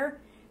together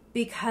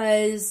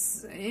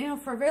because, you know,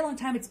 for a very long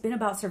time it's been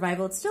about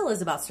survival. It still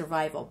is about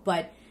survival,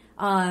 but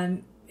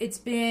It's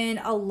been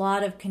a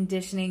lot of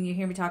conditioning. You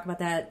hear me talk about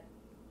that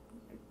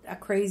a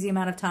crazy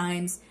amount of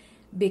times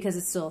because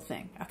it's still a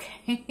thing,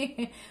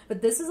 okay?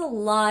 But this is a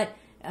lot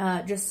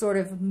just sort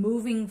of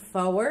moving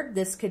forward.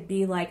 This could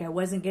be like I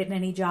wasn't getting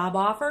any job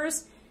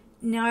offers.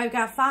 Now I've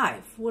got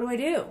 5. What do I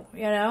do?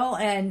 You know,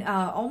 and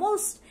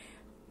almost,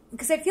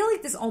 because I feel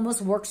like this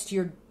almost works to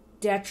your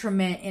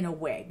detriment in a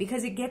way,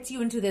 because it gets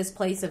you into this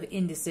place of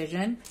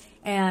indecision.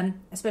 And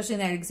especially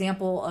in that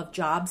example of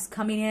jobs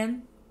coming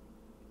in,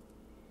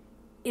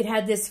 it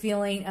had this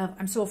feeling of,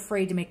 I'm so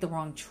afraid to make the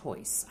wrong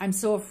choice. I'm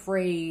so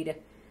afraid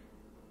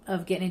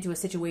of getting into a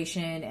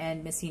situation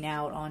and missing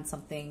out on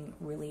something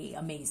really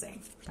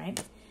amazing, right?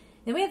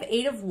 Then we have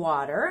 8 of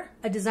water,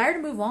 a desire to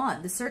move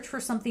on, the search for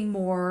something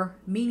more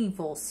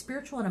meaningful,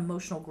 spiritual and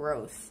emotional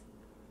growth.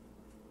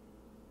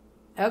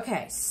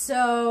 Okay,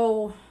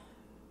 so,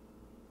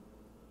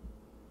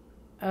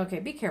 okay,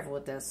 be careful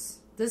with this.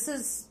 This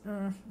is,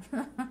 I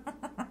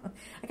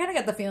kind of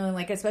got the feeling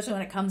like, especially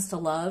when it comes to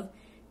love,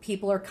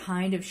 people are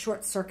kind of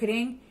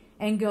short-circuiting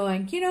and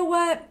going, you know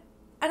what?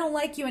 I don't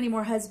like you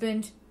anymore,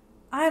 husband.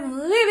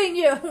 I'm leaving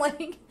you.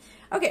 Like,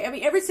 okay, I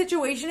mean, every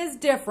situation is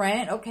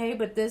different, okay?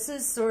 But this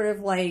is sort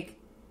of like,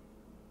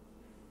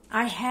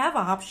 I have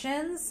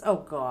options. Oh,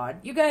 God.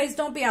 You guys,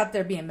 don't be out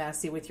there being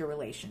messy with your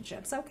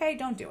relationships, okay?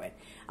 Don't do it.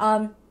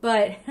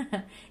 But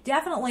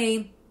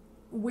definitely,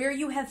 where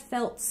you have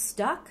felt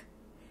stuck,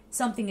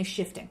 something is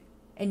shifting.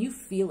 And you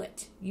feel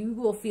it. You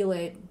will feel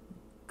it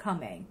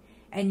coming.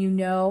 And you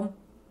know,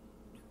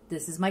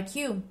 this is my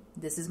cue.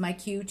 This is my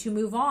cue to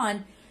move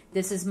on.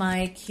 This is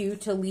my cue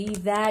to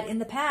leave that in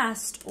the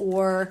past.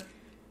 Or,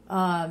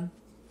 again,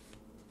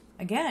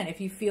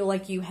 if you feel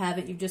like you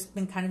haven't, you've just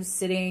been kind of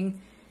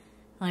sitting,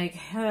 like,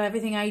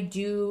 everything I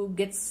do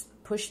gets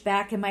pushed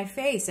back in my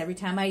face. Every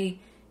time I,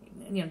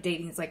 you know,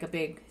 dating is like a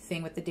big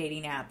thing with the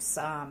dating apps.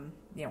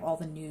 You know, all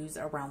the news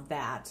around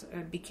that.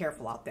 Be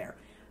careful out there.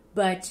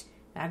 But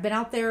I've been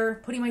out there,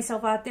 putting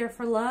myself out there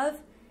for love.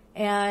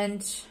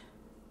 And,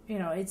 you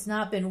know, it's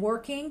not been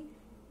working.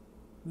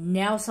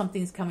 Now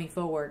something's coming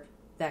forward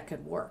that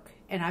could work.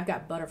 And I've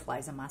got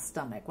butterflies in my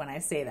stomach when I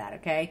say that,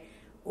 okay?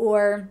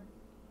 Or,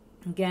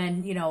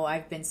 again, you know,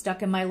 I've been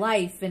stuck in my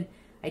life and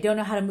I don't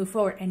know how to move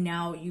forward. And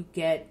now you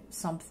get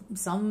some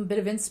bit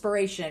of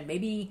inspiration,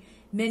 maybe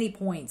many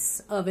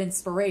points of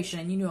inspiration,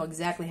 and you know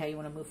exactly how you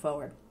want to move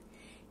forward.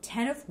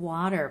 10 of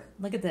water.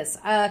 Look at this.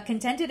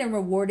 Contented and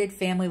rewarded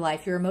family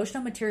life. Your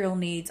emotional material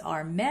needs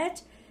are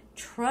met.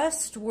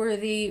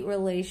 Trustworthy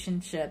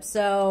relationship.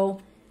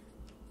 So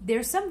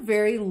there's some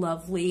very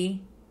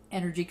lovely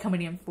energy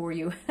coming in for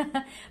you.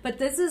 But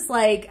this is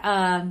like,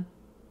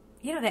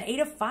 you know, the 8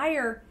 of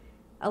fire,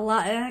 a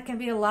lot, that can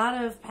be a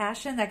lot of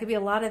passion. That could be a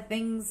lot of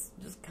things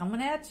just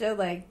coming at you.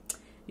 Like,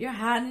 you're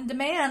hot and in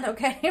demand,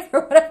 okay,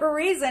 for whatever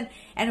reason.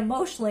 And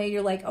emotionally,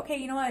 you're like, okay,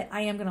 you know what?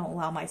 I am going to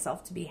allow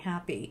myself to be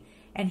happy.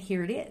 And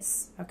here it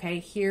is, okay?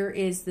 Here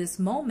is this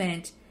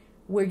moment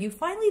where you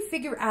finally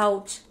figure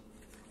out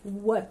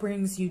what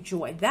brings you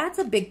joy. That's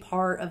a big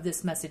part of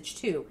this message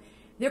too.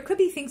 There could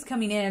be things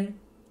coming in,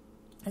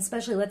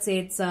 especially let's say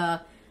it's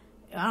a,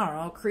 I don't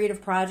know, a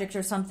creative project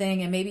or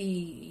something, and maybe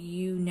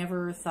you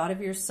never thought of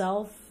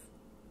yourself.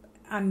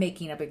 I'm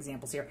making up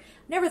examples here.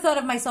 Never thought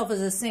of myself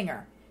as a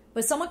singer.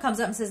 But someone comes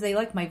up and says they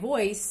like my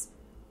voice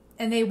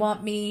and they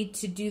want me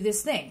to do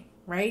this thing,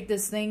 right?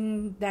 This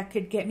thing that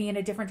could get me in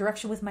a different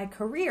direction with my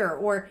career.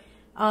 Or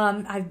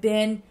I've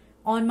been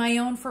on my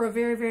own for a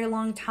very, very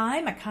long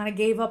time. I kind of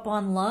gave up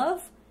on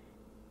love.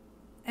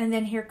 And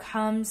then here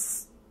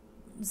comes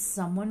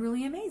someone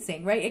really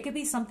amazing, right? It could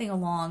be something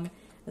along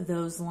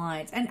those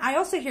lines. And I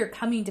also hear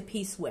coming to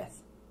peace with.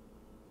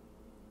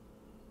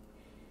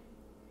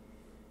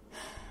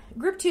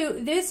 Group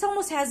 2, this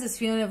almost has this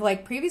feeling of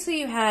like previously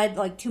you had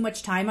like too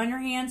much time on your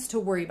hands to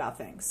worry about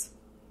things.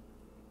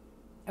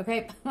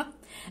 Okay?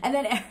 And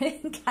then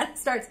everything kind of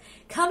starts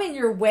coming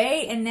your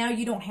way and now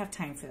you don't have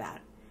time for that.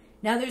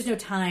 Now there's no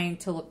time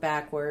to look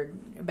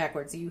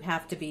backwards. You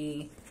have to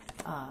be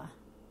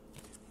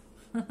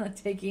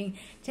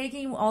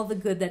taking all the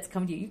good that's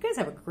come to you. You guys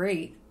have a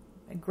great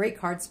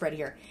card spread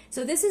here.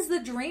 So this is the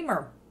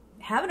dreamer.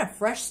 Having a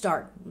fresh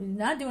start.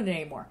 Not doing it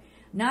anymore.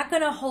 Not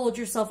going to hold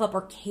yourself up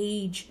or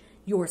cage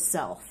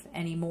yourself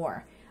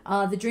anymore.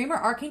 The dreamer,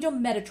 Archangel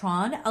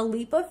Metatron, a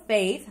leap of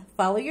faith,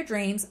 follow your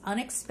dreams,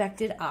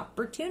 unexpected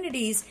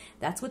opportunities.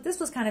 That's what this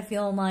was kind of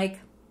feeling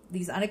like,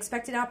 these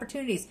unexpected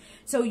opportunities.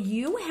 So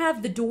you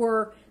have the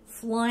door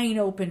flying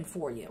open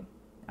for you,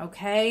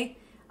 okay?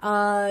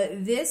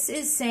 This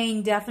is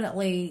saying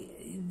definitely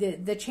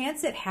the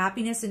chance at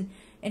happiness and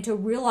to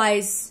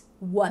realize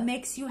what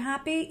makes you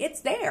happy,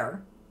 it's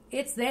there.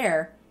 It's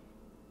there.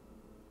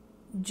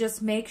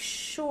 Just make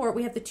sure,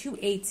 we have the 2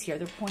 8s here.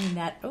 They're pointing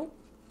that, oh,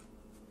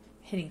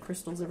 hitting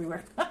crystals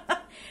everywhere.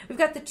 We've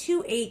got the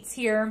 2 8s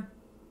here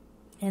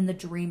and the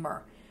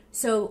dreamer.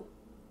 So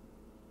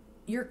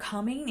you're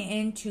coming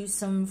into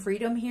some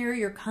freedom here.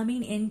 You're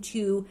coming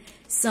into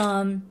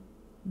some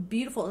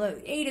beautiful,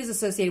 8 is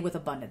associated with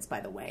abundance, by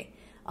the way.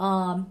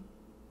 But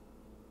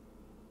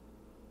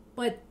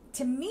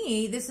to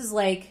me, this is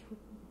like,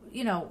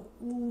 you know,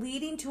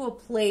 leading to a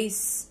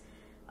place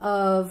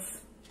of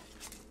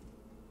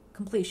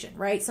completion,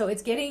 right? So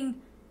it's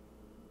getting,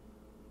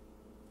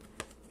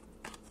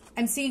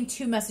 I'm seeing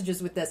two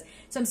messages with this.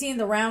 So I'm seeing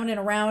the round and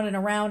around and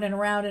around and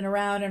around and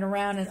around and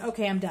around and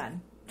okay, I'm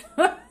done.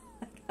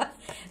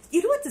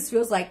 You know what this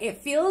feels like? It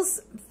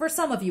feels, for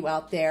some of you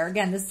out there,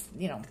 again, this,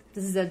 you know,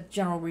 this is a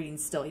general reading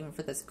still, even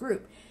for this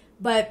group,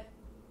 but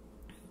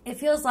it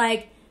feels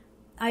like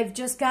I've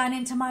just gotten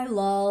into my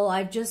lull.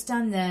 I've just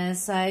done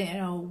this. You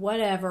know,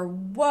 whatever.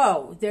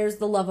 Whoa, there's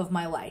the love of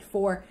my life.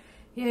 Or,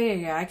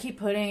 yeah. I keep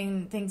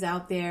putting things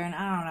out there and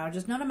I don't know,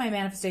 just none of my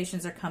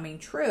manifestations are coming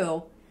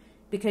true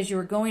because you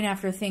were going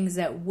after things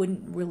that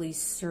wouldn't really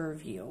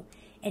serve you.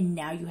 And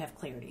now you have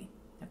clarity.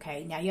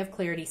 Okay, now you have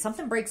clarity.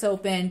 Something breaks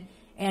open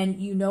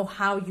and you know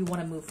how you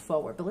want to move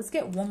forward. But let's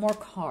get one more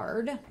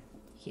card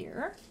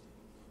here.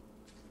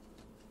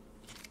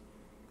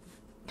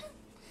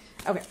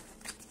 Okay.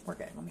 We're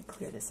good. Let me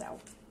clear this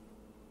out.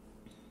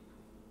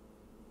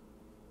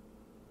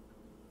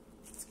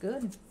 It's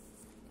good.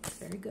 It's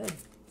very good.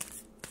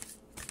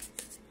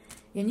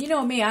 And you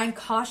know me, I'm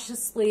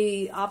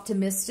cautiously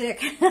optimistic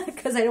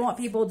because I don't want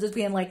people just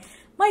being like,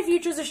 my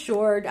future's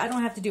assured. I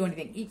don't have to do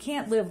anything. You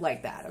can't live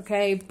like that,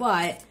 okay?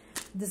 But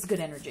this is good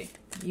energy.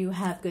 You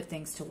have good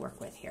things to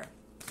work with here.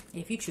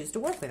 If you choose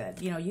to work with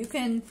it. You know, you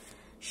can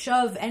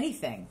shove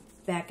anything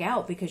back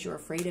out because you're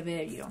afraid of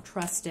it. You don't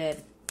trust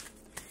it.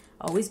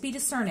 Always be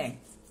discerning.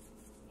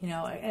 You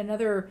know,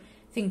 another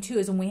thing too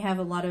is when we have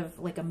a lot of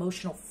like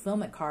emotional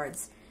fulfillment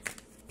cards,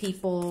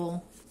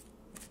 people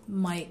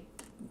might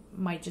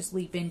just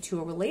leap into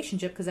a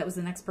relationship because that was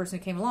the next person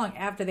who came along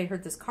after they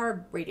heard this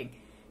card reading.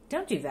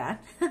 Don't do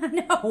that.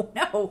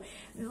 No.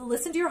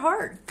 Listen to your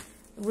heart.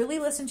 Really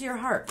listen to your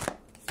heart.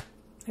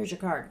 Here's your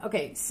card.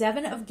 Okay,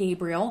 7 of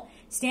Gabriel.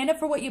 Stand up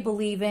for what you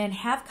believe in.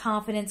 Have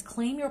confidence.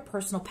 Claim your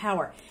personal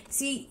power.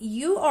 See,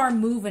 you are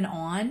moving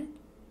on.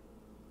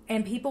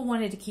 And people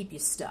wanted to keep you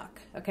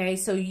stuck, okay?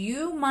 So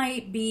you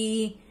might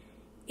be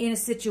in a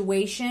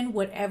situation,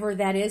 whatever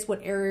that is,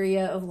 what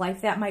area of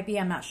life that might be,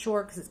 I'm not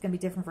sure because it's going to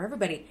be different for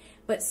everybody.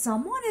 But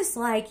someone is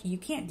like, you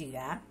can't do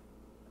that.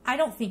 I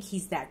don't think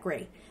he's that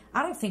great.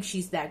 I don't think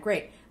she's that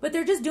great. But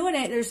they're just doing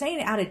it. They're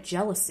saying it out of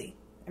jealousy,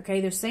 okay?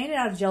 They're saying it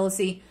out of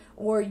jealousy,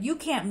 or you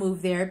can't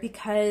move there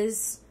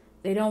because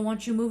they don't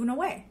want you moving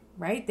away,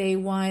 right? They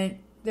want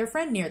their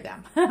friend near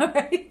them,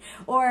 right?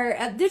 Or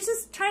they're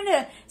just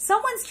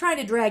someone's trying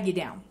to drag you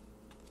down.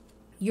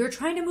 You're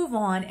trying to move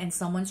on and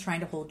someone's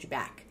trying to hold you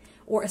back.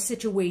 Or a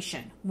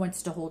situation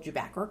wants to hold you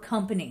back. Or a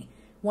company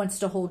wants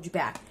to hold you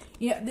back.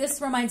 You know, this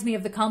reminds me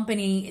of the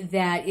company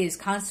that is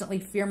constantly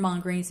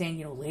fear-mongering, saying,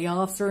 you know,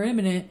 layoffs are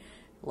imminent.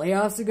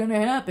 Layoffs are going to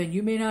happen.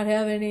 You may not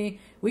have any.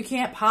 We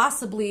can't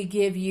possibly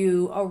give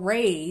you a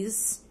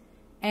raise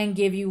and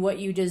give you what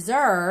you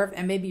deserve.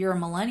 And maybe you're a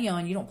millennial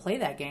and you don't play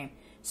that game.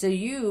 So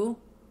you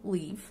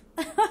leave,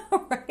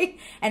 right?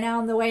 And now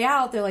on the way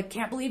out, they're like,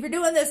 can't believe you're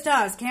doing this to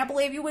us. Can't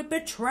believe you would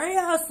betray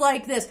us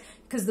like this.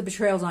 Because the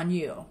betrayal's on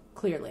you,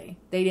 clearly.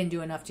 They didn't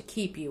do enough to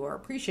keep you or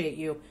appreciate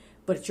you,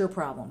 but it's your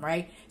problem,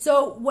 right?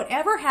 So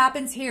whatever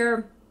happens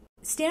here,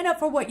 stand up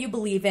for what you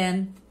believe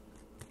in.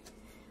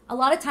 A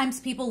lot of times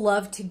people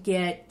love to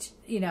get,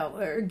 you know,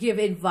 or give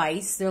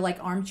advice. They're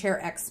like armchair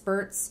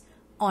experts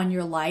on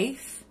your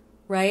life,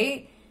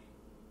 right?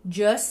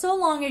 Just so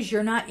long as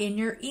you're not in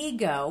your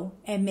ego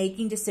and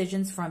making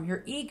decisions from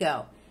your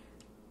ego.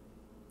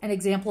 An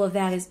example of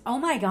that is, oh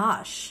my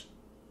gosh,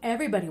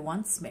 everybody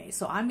wants me.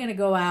 So I'm going to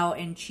go out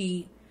and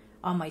cheat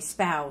on my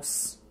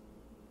spouse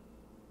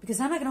because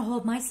I'm not going to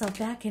hold myself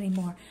back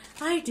anymore.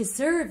 I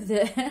deserve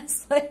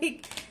this.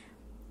 Like,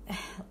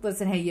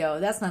 listen, hey, yo,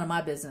 that's none of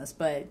my business,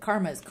 but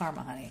karma is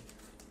karma, honey.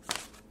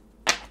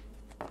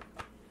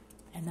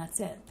 And that's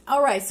it.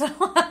 All right, so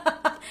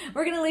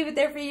we're going to leave it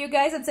there for you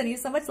guys. I'm sending you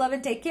so much love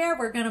and take care.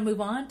 We're going to move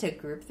on to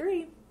group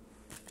 3.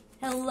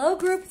 Hello,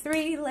 group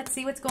 3. Let's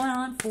see what's going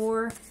on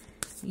for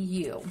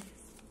you.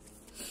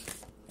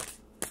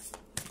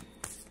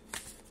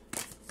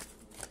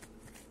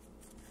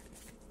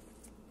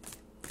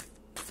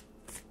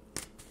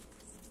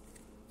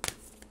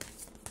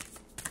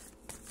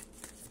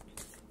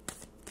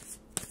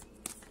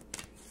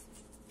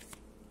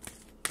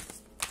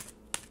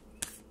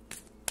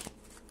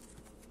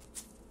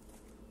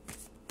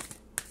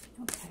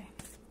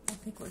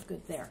 We're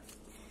good there.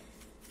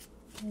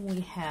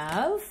 We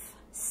have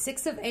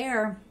 6 of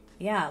air.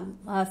 Yeah,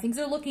 things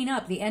are looking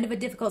up. The end of a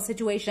difficult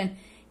situation.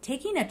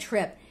 Taking a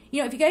trip.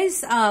 You know, if you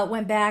guys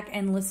went back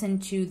and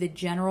listened to the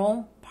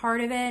general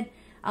part of it,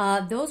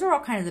 those are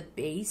all kind of the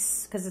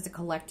base, because it's a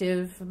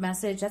collective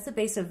message. That's the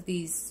base of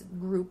these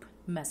group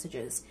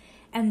messages.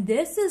 And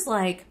this is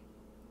like,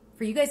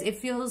 for you guys, it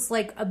feels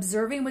like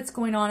observing what's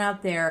going on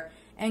out there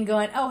and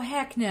going, oh,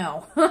 heck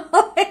no.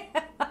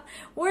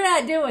 We're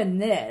not doing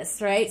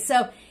this, right?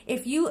 So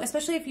if you,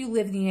 especially if you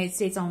live in the United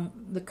States on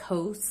the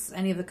coasts,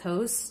 any of the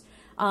coasts,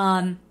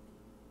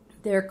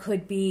 there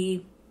could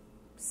be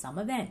some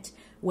event,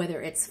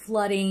 whether it's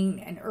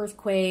flooding, an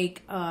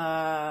earthquake,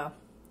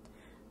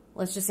 like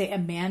let's just say a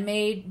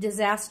man-made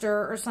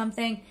disaster or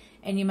something,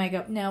 and you might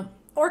go, no.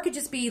 Or it could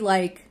just be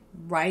like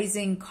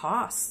rising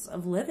costs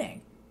of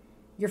living.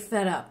 You're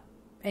fed up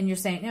and you're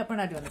saying, nope, we're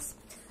not doing this.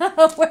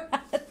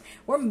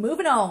 We're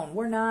moving on.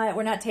 We're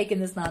not taking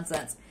this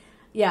nonsense.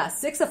 Yeah,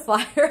 6 of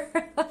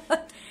fire.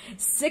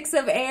 6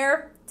 of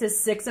air to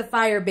 6 of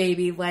fire,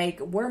 baby. Like,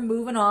 we're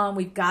moving on.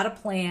 We've got a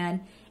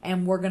plan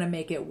and we're going to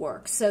make it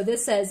work. So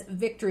this says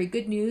victory.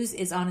 Good news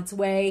is on its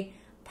way.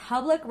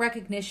 Public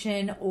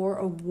recognition or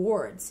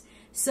awards.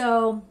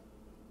 So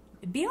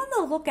be on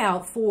the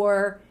lookout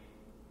for,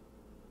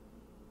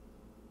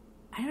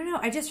 I don't know,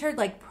 I just heard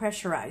like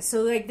pressurized.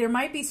 So like there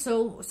might be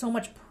so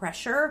much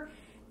pressure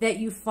that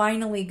you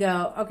finally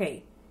go,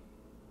 okay,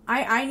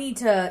 I need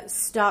to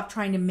stop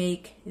trying to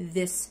make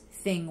this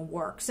thing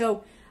work.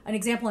 So an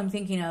example I'm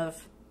thinking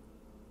of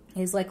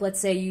is like, let's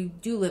say you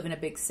do live in a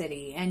big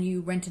city and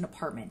you rent an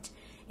apartment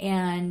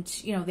and,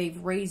 you know,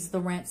 they've raised the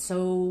rent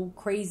so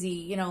crazy,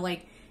 you know,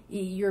 like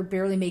you're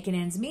barely making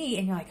ends meet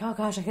and you're like, oh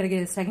gosh, I got to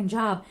get a second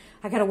job.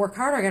 I got to work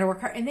harder. I got to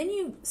work hard. And then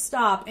you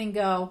stop and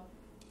go,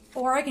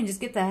 or I can just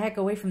get the heck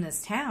away from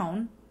this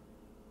town.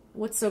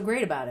 What's so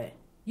great about it?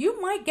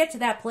 You might get to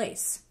that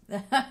place.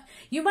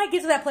 You might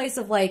get to that place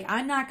of like,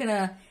 I'm not going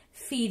to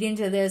feed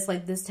into this,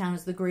 like this town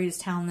is the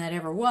greatest town that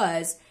ever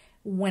was,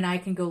 when I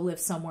can go live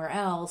somewhere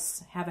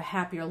else, have a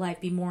happier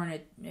life, be more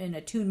in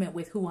attunement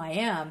with who I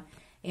am,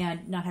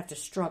 and not have to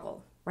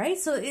struggle, right?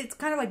 So it's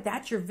kind of like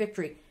that's your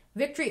victory.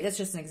 Victory, that's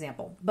just an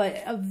example,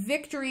 but a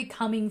victory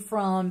coming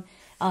from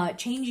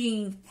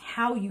changing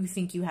how you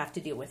think you have to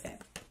deal with it,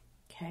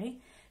 okay?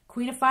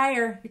 Queen of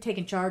Fire, you're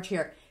taking charge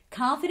here.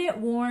 Confident,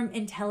 warm,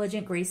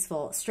 intelligent,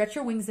 graceful. Stretch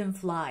your wings and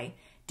fly.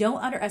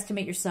 Don't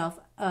underestimate yourself.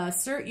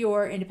 Assert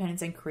your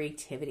independence and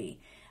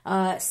creativity.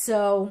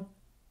 So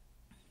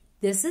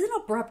this is an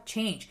abrupt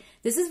change.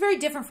 This is very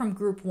different from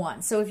group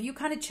 1. So if you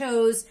kind of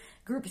chose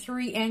group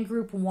 3 and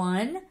group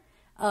 1,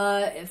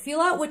 feel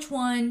out which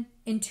one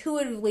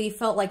intuitively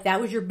felt like that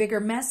was your bigger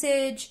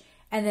message.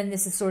 And then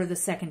this is sort of the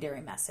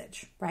secondary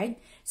message, right?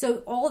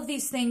 So all of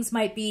these things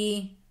might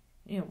be,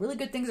 you know, really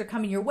good things are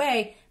coming your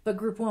way, but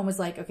group 1 was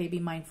like, okay, be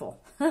mindful.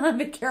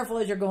 Be careful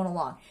as you're going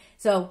along.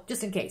 So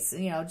just in case,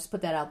 you know, just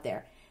put that out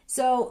there.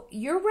 So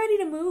you're ready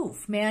to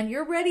move, man.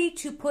 You're ready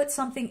to put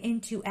something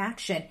into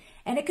action.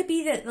 And it could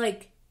be that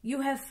like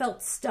you have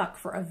felt stuck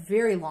for a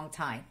very long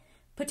time,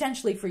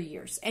 potentially for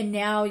years. And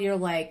now you're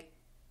like,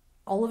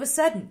 all of a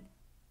sudden,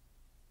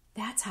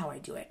 that's how I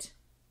do it.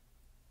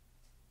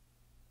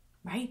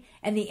 Right?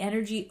 And the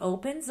energy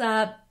opens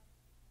up.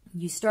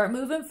 You start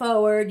moving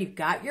forward. You've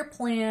got your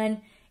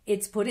plan.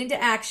 It's put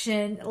into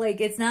action. Like,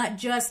 it's not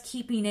just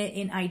keeping it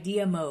in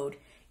idea mode.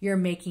 You're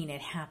making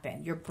it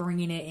happen. You're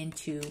bringing it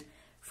into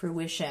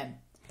fruition.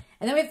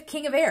 And then we have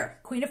King of Air,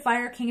 Queen of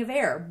Fire, King of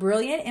Air.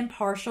 Brilliant,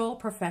 impartial,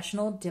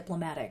 professional,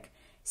 diplomatic.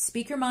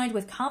 Speak your mind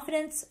with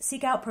confidence.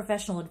 Seek out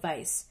professional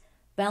advice.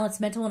 Balance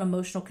mental and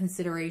emotional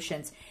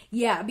considerations.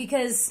 Yeah,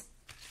 because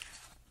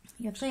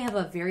you actually have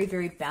a very,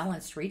 very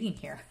balanced reading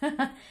here.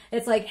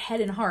 It's like head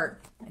and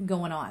heart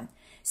going on.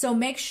 So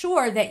make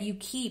sure that you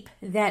keep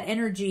that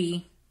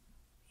energy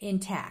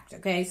intact,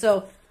 okay?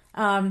 So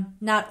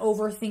not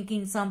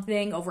overthinking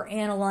something,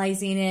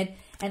 overanalyzing it,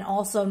 and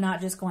also not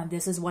just going,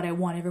 this is what I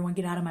want, everyone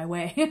get out of my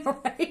way,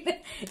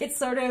 right? It's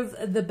sort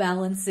of the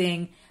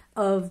balancing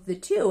of the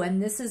two,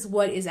 and this is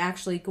what is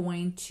actually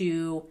going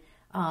to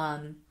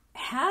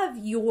have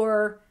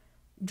your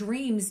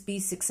dreams be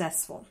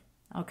successful,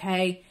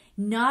 okay?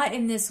 Not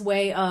in this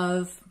way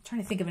of, I'm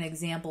trying to think of an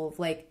example of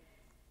like,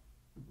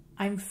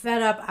 I'm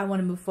fed up, I want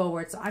to move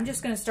forward, so I'm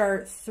just going to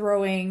start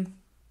throwing,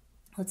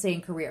 let's say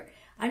in career,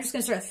 I'm just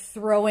going to start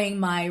throwing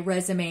my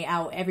resume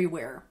out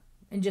everywhere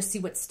and just see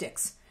what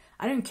sticks.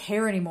 I don't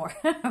care anymore,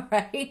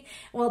 right?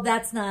 Well,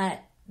 that's not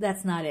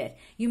it.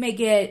 You may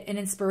get an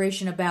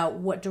inspiration about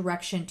what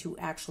direction to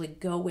actually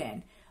go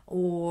in,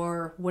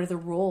 or what are the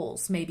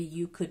roles maybe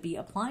you could be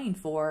applying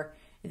for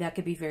that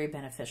could be very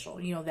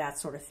beneficial, you know, that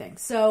sort of thing.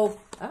 So,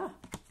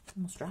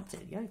 almost dropped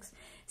it, yikes.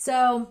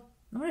 So,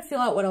 I'm going to feel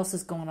out what else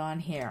is going on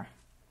here.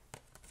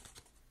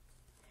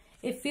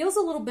 It feels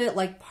a little bit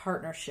like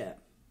partnership,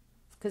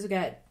 because we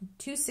got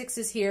 2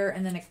 6s here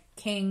and then a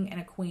king and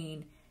a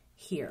queen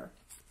here.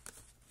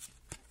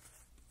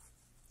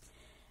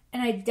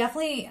 And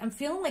I'm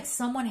feeling like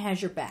someone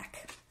has your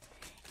back.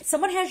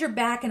 Someone has your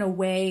back in a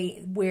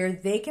way where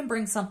they can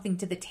bring something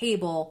to the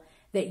table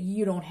that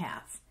you don't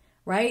have,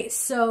 right?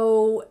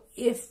 So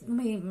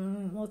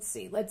let's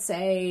see, let's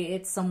say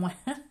it's someone,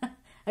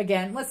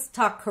 again, let's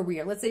talk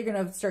career. Let's say you're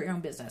going to start your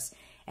own business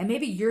and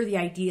maybe you're the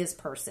ideas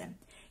person.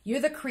 You're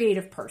the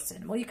creative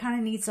person. Well, you kind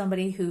of need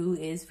somebody who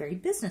is very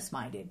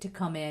business-minded to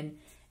come in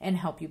and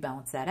help you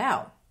balance that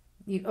out.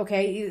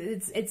 Okay,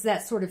 it's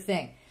that sort of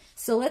thing.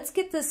 So let's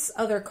get this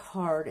other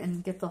card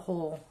and get the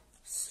whole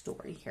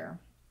story here.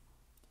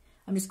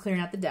 I'm just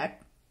clearing out the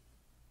deck.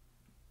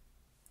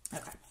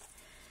 Okay.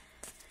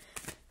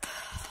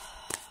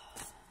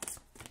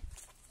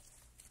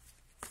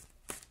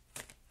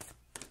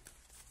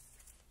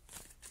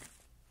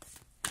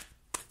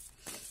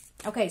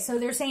 Okay, so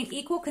they're saying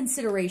equal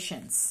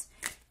considerations.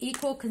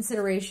 Equal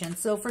consideration.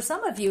 So for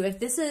some of you, if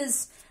this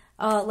is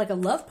like a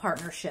love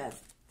partnership,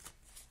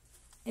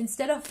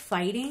 instead of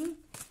fighting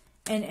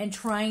and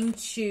trying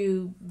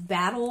to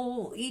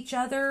battle each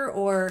other,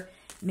 or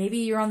maybe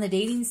you're on the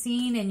dating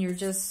scene and you're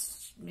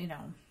just, you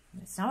know,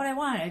 it's not what I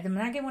want. I'm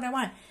not getting what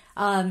I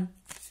want.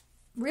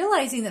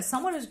 Realizing that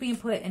someone is being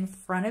put in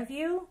front of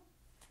you,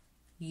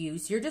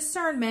 use your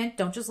discernment.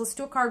 Don't just listen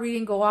to a card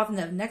reading, go off, and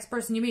the next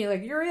person you meet, you're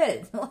like, you're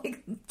it.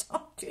 Like,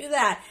 don't do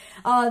that.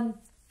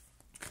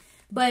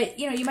 But,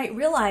 you know, you might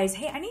realize,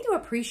 hey, I need to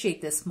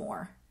appreciate this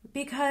more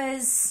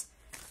because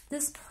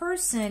this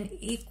person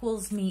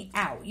equals me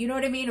out. You know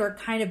what I mean? Or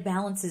kind of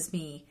balances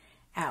me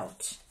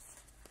out.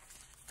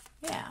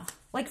 Yeah.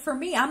 Like for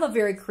me, I'm a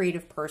very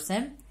creative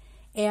person,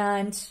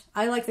 and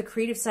I like the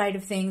creative side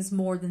of things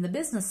more than the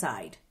business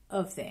side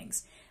of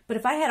things. But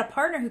if I had a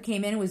partner who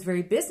came in and was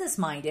very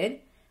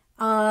business-minded,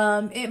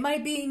 it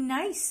might be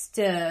nice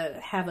to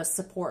have a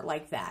support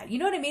like that. You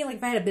know what I mean? Like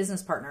if I had a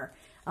business partner,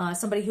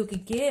 somebody who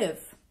could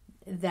give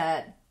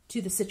that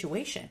to the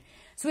situation.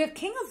 So we have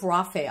King of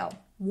Raphael,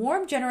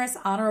 warm, generous,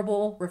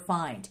 honorable,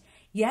 refined.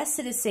 Yes,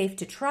 it is safe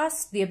to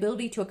trust, the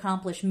ability to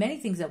accomplish many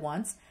things at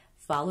once.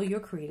 Follow your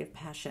creative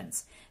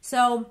passions.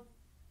 So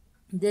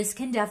this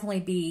can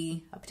definitely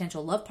be a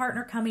potential love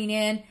partner coming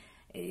in.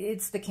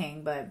 It's the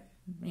king, but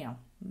you know,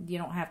 you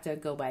don't have to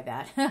go by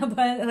that.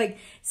 But like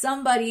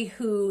somebody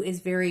who is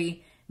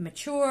very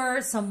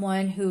mature,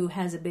 someone who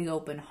has a big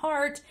open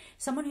heart,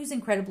 someone who's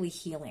incredibly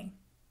healing,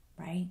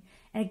 right?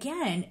 And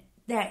again,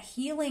 that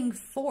healing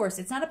force,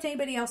 it's not up to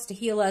anybody else to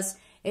heal us.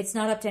 It's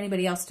not up to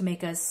anybody else to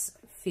make us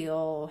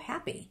feel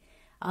happy.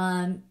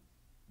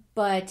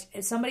 But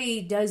if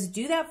somebody does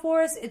do that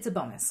for us, it's a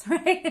bonus,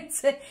 right?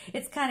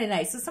 It's kind of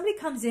nice. So somebody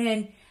comes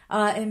in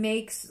and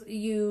makes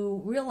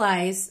you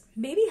realize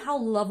maybe how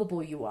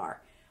lovable you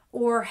are,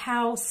 or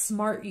how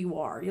smart you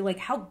are. You're like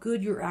how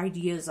good your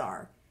ideas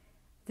are.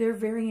 They're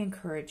very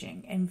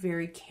encouraging and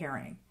very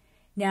caring.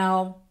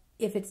 Now,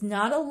 if it's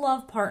not a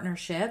love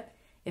partnership,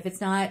 if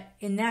it's not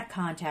in that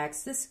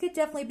context, this could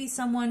definitely be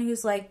someone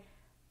who's like,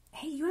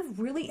 hey, you have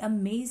really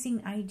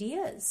amazing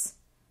ideas.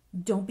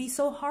 Don't be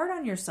so hard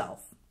on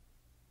yourself.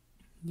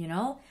 You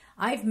know,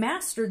 I've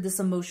mastered this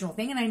emotional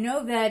thing, and I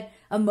know that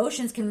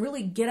emotions can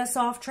really get us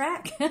off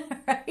track,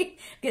 right?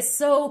 Get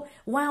so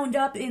wound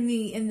up in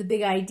the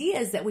big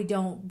ideas that we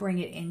don't bring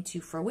it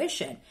into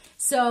fruition.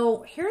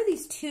 So here are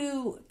these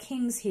two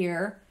kings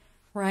here,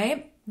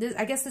 right?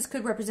 I guess this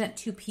could represent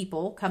two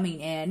people coming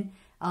in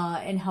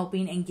and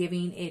helping and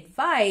giving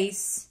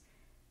advice.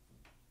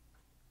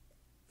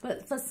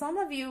 But for some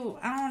of you,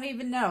 I don't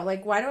even know.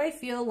 Like, why do I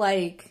feel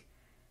like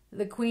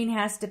the queen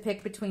has to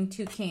pick between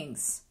two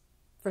kings?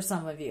 For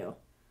some of you,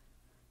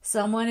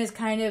 someone is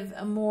kind of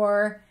a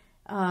more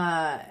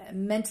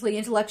mentally,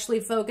 intellectually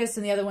focused,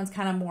 and the other one's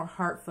kind of more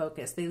heart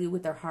focused. They lead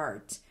with their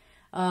heart.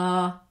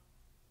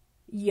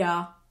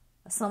 Yeah,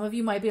 some of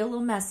you might be a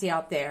little messy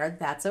out there.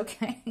 That's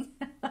okay.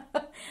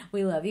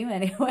 We love you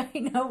anyway.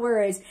 No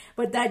worries.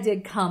 But that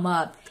did come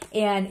up,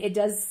 and it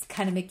does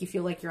kind of make you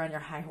feel like you're on your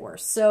high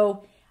horse.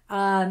 So,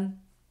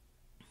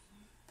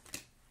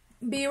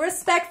 be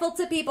respectful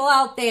to people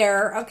out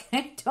there,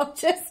 okay?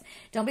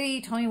 Don't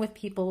be toying with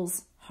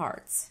people's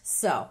hearts.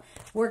 So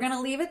we're going to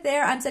leave it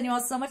there. I'm sending you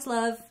all so much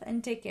love,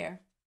 and take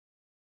care.